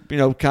to,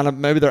 kind of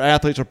maybe their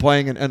athletes are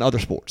playing in other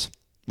sports.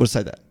 We'll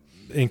say that.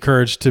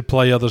 Encouraged to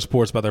play other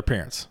sports by their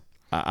parents.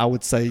 I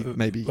would say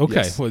maybe. Okay.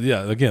 Yes. Well,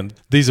 yeah. Again,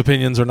 these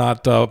opinions are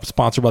not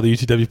sponsored by the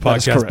UTW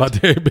podcast by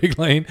Derek Big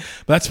Lane.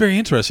 But that's very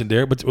interesting,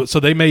 Derek. But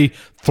so they may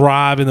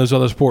thrive in those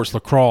other sports,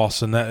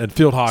 lacrosse and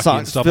field hockey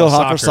and stuff like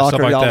soccer, stuff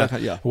like that.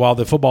 Yeah. While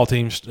the football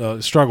team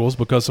struggles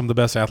because some of the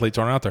best athletes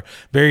aren't out there.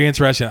 Very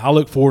interesting. I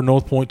look for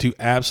North Point to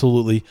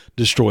absolutely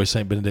destroy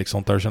St. Benedict's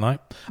on Thursday night.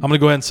 I'm going to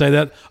go ahead and say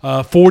that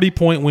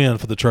 40-point win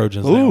for the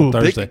Trojans on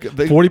Thursday.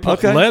 Big, 40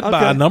 points, led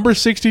by number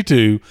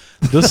 62,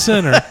 the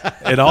center.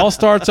 It all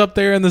starts up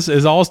there in this.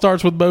 It all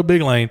starts with Bo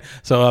Big Lane.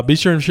 So be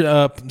sure and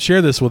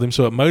share this with him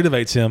so it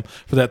motivates him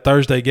for that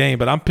Thursday game.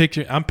 But I'm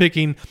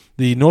picking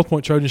the North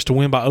Point Trojans to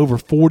win by over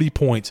 40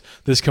 points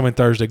this coming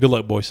Thursday. Good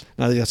luck, boys.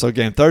 So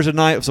game Thursday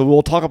night. So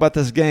we'll talk about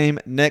this game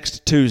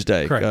next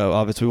Tuesday. Correct.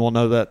 Obviously, we won't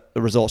know the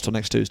results till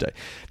next Tuesday.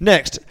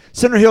 Next,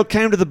 Center Hill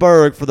came to the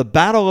Berg for the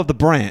Battle of the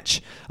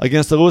Branch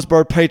against the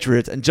Lewisburg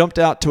Patriots and jumped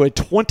out to a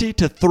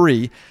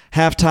 20-3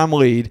 halftime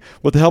lead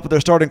with the help of their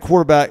starting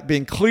quarterback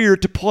being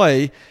cleared to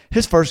play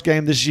his first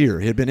game this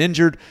year. He had been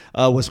injured,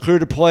 was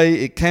cleared to play.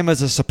 It came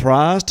as a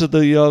surprise to the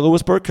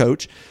Lewisburg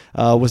coach.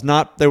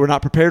 They were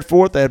not prepared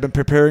for it. They had been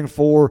preparing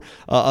for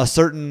a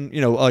certain,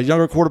 a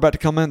younger quarterback to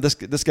come in.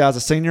 This guy's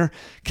a senior,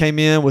 came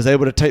in, was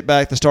able to take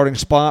back the starting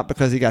spot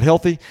because he got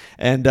healthy.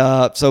 And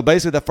so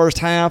basically the first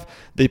half,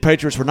 the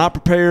Patriots were not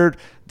prepared.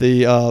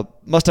 The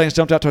Mustangs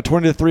jumped out to a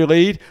 20-3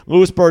 lead.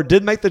 Lewisburg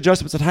did make the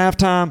adjustments at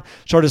halftime,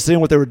 started seeing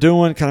what they were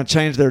doing, kind of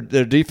changed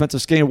their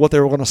defensive scheme, what they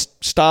were going to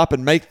stop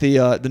and make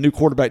the new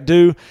quarterback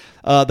do.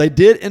 They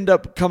did end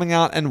up coming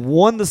out and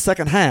won the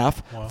second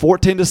half,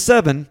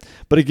 14-7.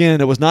 But again,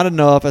 it was not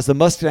enough as the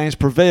Mustangs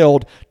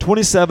prevailed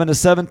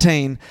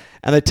 27-17,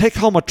 and they take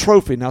home a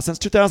trophy. Now, since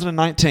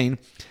 2019,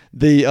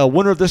 The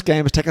winner of this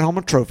game is taking home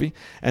a trophy,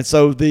 and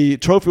so the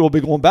trophy will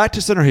be going back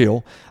to Center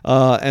Hill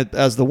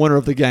as the winner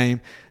of the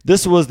game.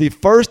 This was the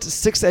first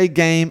 6A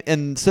game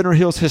in Center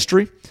Hill's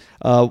history,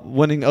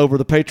 winning over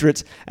the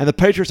Patriots, and the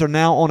Patriots are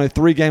now on a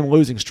 3-game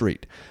losing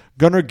streak.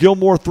 Gunnar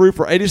Gilmore threw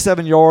for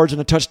 87 yards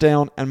and a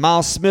touchdown, and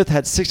Miles Smith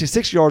had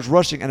 66 yards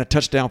rushing and a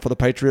touchdown for the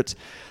Patriots.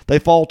 They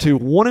fall to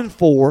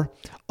 1-4,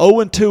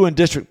 0-2 in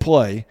district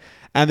play,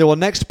 and they will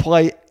next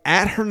play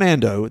at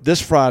Hernando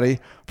this Friday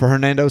for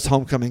Hernando's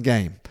homecoming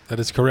game. That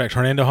is correct.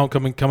 Hernando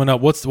homecoming coming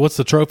up. What's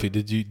the trophy?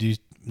 Do you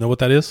know what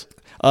that is?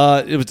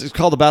 It's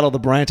called the Battle of the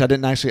Branch. I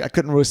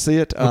couldn't really see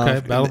it. Okay,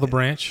 Battle of the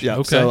Branch. Yeah.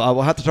 Okay. So I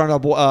will have to turn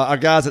our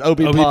guys at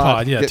OB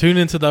Pod. Yeah, tune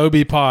into the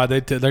OB Pod.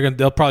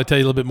 They'll probably tell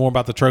you a little bit more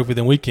about the trophy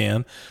than we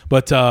can.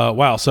 But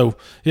wow, so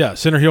yeah,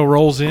 Center Hill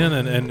rolls in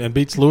and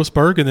beats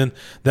Lewisburg, and then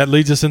that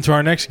leads us into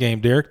our next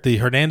game, Derek, the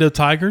Hernando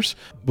Tigers.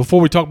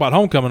 Before we talk about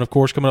homecoming, of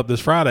course, coming up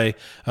this Friday,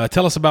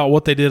 tell us about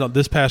what they did on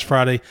this past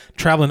Friday,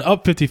 traveling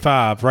up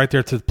 55 right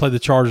there to play the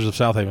Chargers of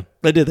South Haven.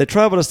 They did. They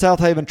traveled to South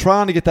Haven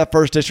trying to get that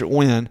first district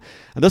win,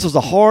 and this was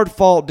a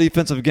hard-fought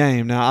defensive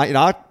game. Now,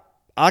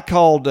 I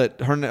called that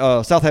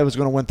South Haven was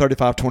going to win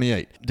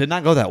 35-28. Did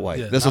not go that way.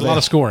 Yeah, this was a lot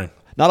of scoring.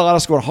 Not a lot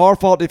of scoring.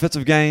 Hard-fought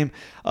defensive game.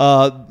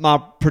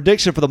 My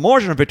prediction for the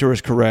margin of victory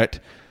is correct,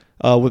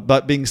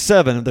 but being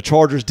 7. The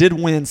Chargers did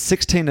win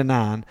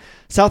 16-9.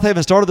 South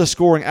Haven started the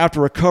scoring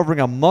after recovering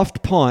a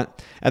muffed punt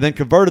and then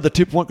converted the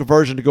 2-point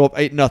conversion to go up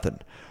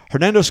 8-0.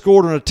 Hernando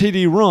scored on a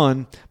TD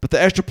run, but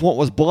the extra point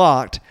was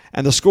blocked,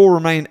 and the score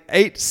remained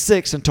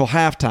 8-6 until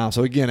halftime.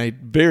 So, again, a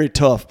very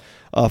tough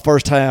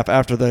first half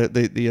after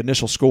the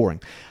initial scoring.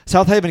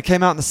 South Haven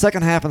came out in the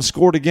second half and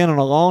scored again on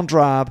a long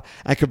drive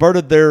and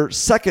converted their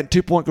second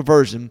 2-point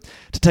conversion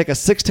to take a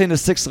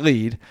 16-6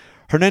 lead.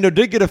 Hernando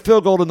did get a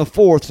field goal in the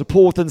fourth to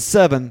pull within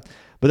 7,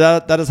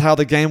 but that is how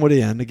the game would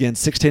end, again,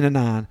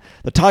 16-9.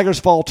 The Tigers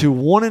fall to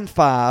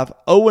 1-5,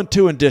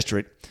 0-2 in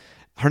district.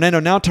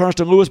 Hernando now turns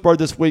to Lewisburg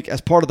this week as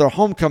part of their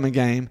homecoming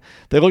game.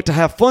 They look to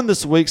have fun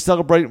this week,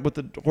 celebrating with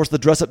the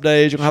dress-up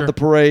days. You're going to have the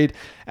parade,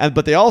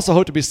 but they also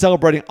hope to be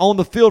celebrating on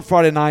the field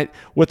Friday night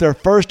with their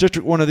first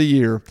district win of the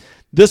year.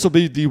 This will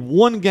be the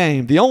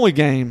only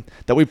game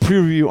that we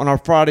preview on our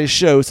Friday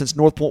show since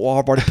North Point will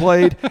have already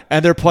played,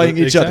 and they're playing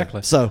each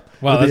other. So,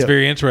 wow, that's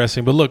very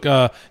interesting. But look,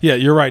 yeah,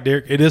 you're right,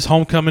 Derek. It is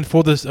homecoming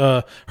for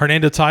the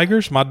Hernando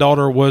Tigers. My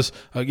daughter was,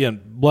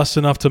 again, blessed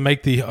enough to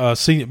make be a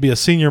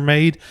senior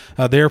maid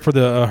there for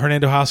the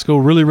Hernando High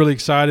School. Really, really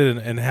excited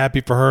and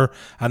happy for her.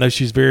 I know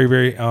she's very,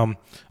 very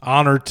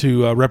honored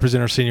to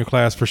represent our senior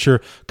class for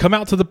sure. Come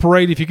out to the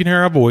parade if you can hear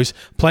our voice.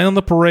 Play on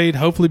the parade.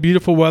 Hopefully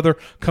beautiful weather.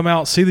 Come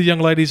out, see the young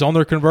ladies on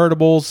their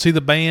convertibles, see the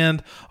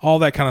band, all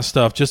that kind of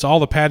stuff. Just all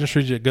the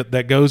pageantry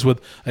that goes with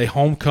a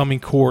homecoming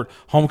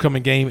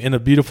game in a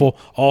beautiful,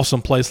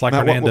 awesome place like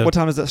Hernando. What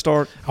time does that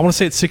start? I want to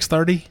say it's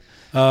 6:30.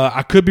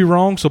 I could be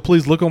wrong, so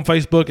please look on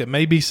Facebook. It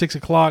may be 6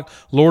 o'clock.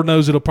 Lord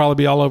knows it'll probably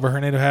be all over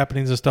Hernando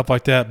happenings and stuff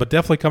like that. But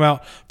definitely come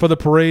out for the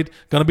parade.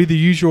 Going to be the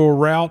usual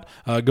route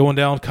going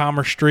down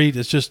Commerce Street.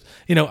 It's just,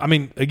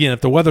 again,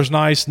 if the weather's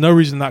nice, no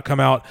reason to not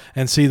come out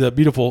and see the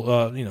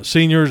beautiful,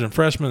 seniors and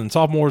freshmen and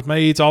sophomores,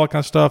 maids, all that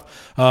kind of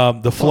stuff.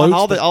 The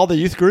floats, all the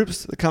youth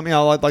groups that come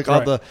out, like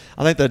all the,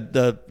 I think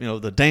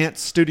the dance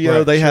studio,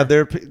 right, they have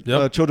their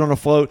children on a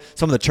float.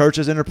 Some of the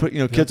churches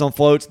kids on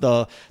floats.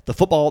 The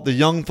football, the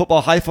young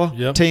football Haifa.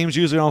 Yep. Teams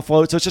usually on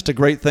float, so it's just a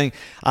great thing.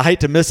 I hate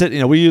to miss it.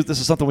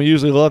 This is something we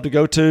usually love to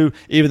go to,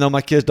 even though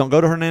my kids don't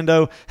go to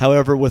Hernando.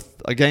 However, with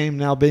a game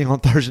now being on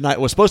Thursday night, it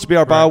was supposed to be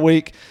our bye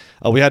week.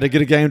 We had to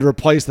get a game to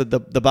replace the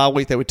bye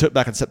week that we took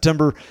back in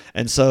September,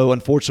 and so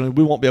unfortunately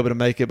we won't be able to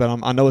make it.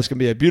 But I know it's going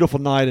to be a beautiful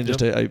night and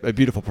just a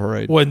beautiful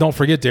parade. Well, and don't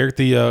forget, Derek,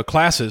 the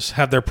classes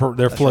have their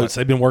floats. Right.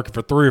 They've been working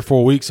for 3 or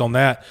 4 weeks on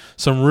that.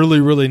 Some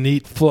really, really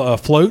neat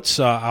floats.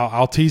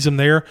 I'll tease them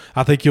there.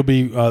 I think you'll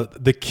be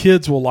the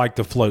kids will like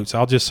the floats.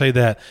 I'll just say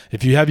that.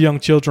 If you have young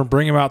children,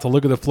 bring them out to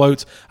look at the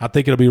floats. I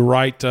think it'll be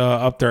right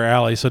up their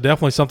alley. So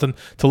definitely something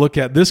to look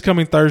at this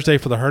coming Thursday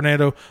for the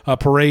Hernando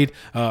parade.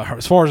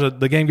 As far as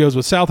the game goes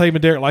with South Haven,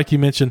 Derek, like you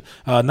mentioned,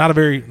 not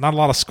a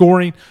lot of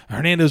scoring.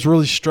 Hernando's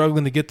really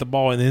struggling to get the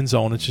ball in the end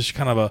zone. It's just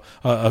kind of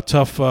a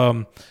tough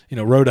road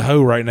to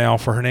hoe right now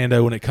for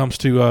Hernando when it comes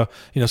to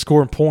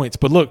scoring points.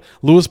 But look,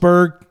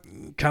 Lewisburg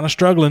kind of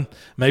struggling.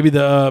 Maybe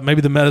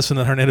the medicine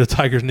that Hernando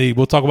Tigers need.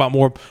 We'll talk about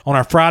more on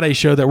our Friday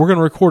show that we're going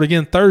to record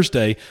again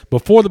Thursday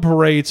before the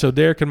parade, so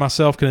Derek and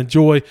myself can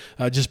enjoy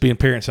just being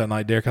parents that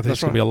night. Derek, I think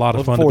it's going to be a lot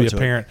of fun to be a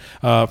parent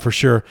for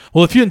sure.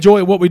 Well, if you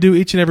enjoy what we do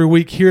each and every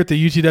week here at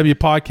the UTW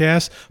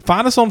Podcast,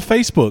 find us on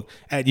Facebook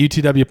at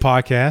UTW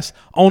Podcast,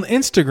 on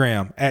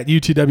Instagram at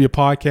UTW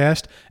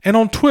Podcast, and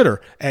on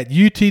Twitter at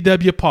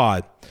UTW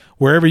Pod.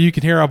 Wherever you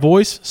can hear our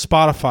voice,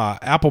 Spotify,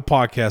 Apple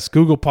Podcasts,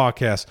 Google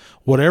Podcasts,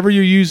 whatever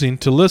you're using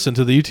to listen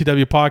to the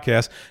UTW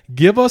Podcast,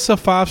 give us a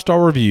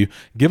 5-star review.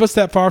 Give us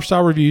that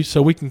 5-star review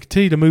so we can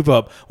continue to move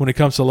up when it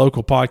comes to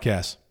local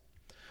podcasts.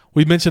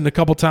 We mentioned a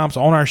couple times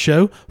on our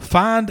show,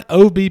 Find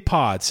OB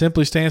Pod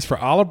simply stands for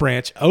Olive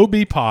Branch OB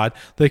Pod.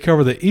 They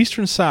cover the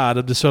eastern side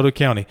of DeSoto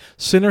County,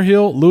 Center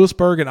Hill,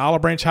 Lewisburg, and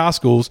Olive Branch high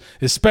schools,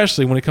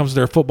 especially when it comes to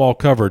their football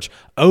coverage.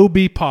 OB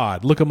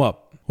Pod, look them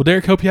up. Well,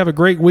 Derek, hope you have a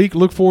great week.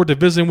 Look forward to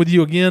visiting with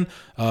you again,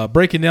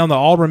 breaking down the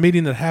Auburn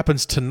meeting that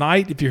happens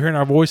tonight. If you're hearing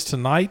our voice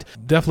tonight,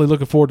 definitely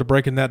looking forward to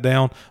breaking that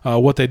down,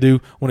 what they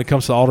do when it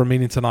comes to the Auburn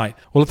meeting tonight.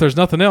 Well, if there's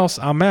nothing else,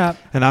 I'm Matt.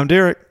 And I'm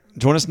Derek.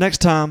 Join us next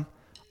time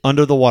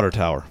under the Water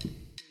Tower.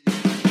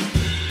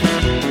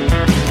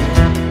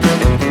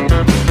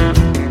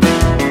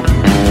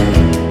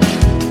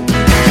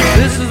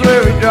 This is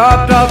where we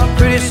dropped off a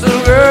pretty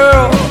little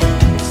girl.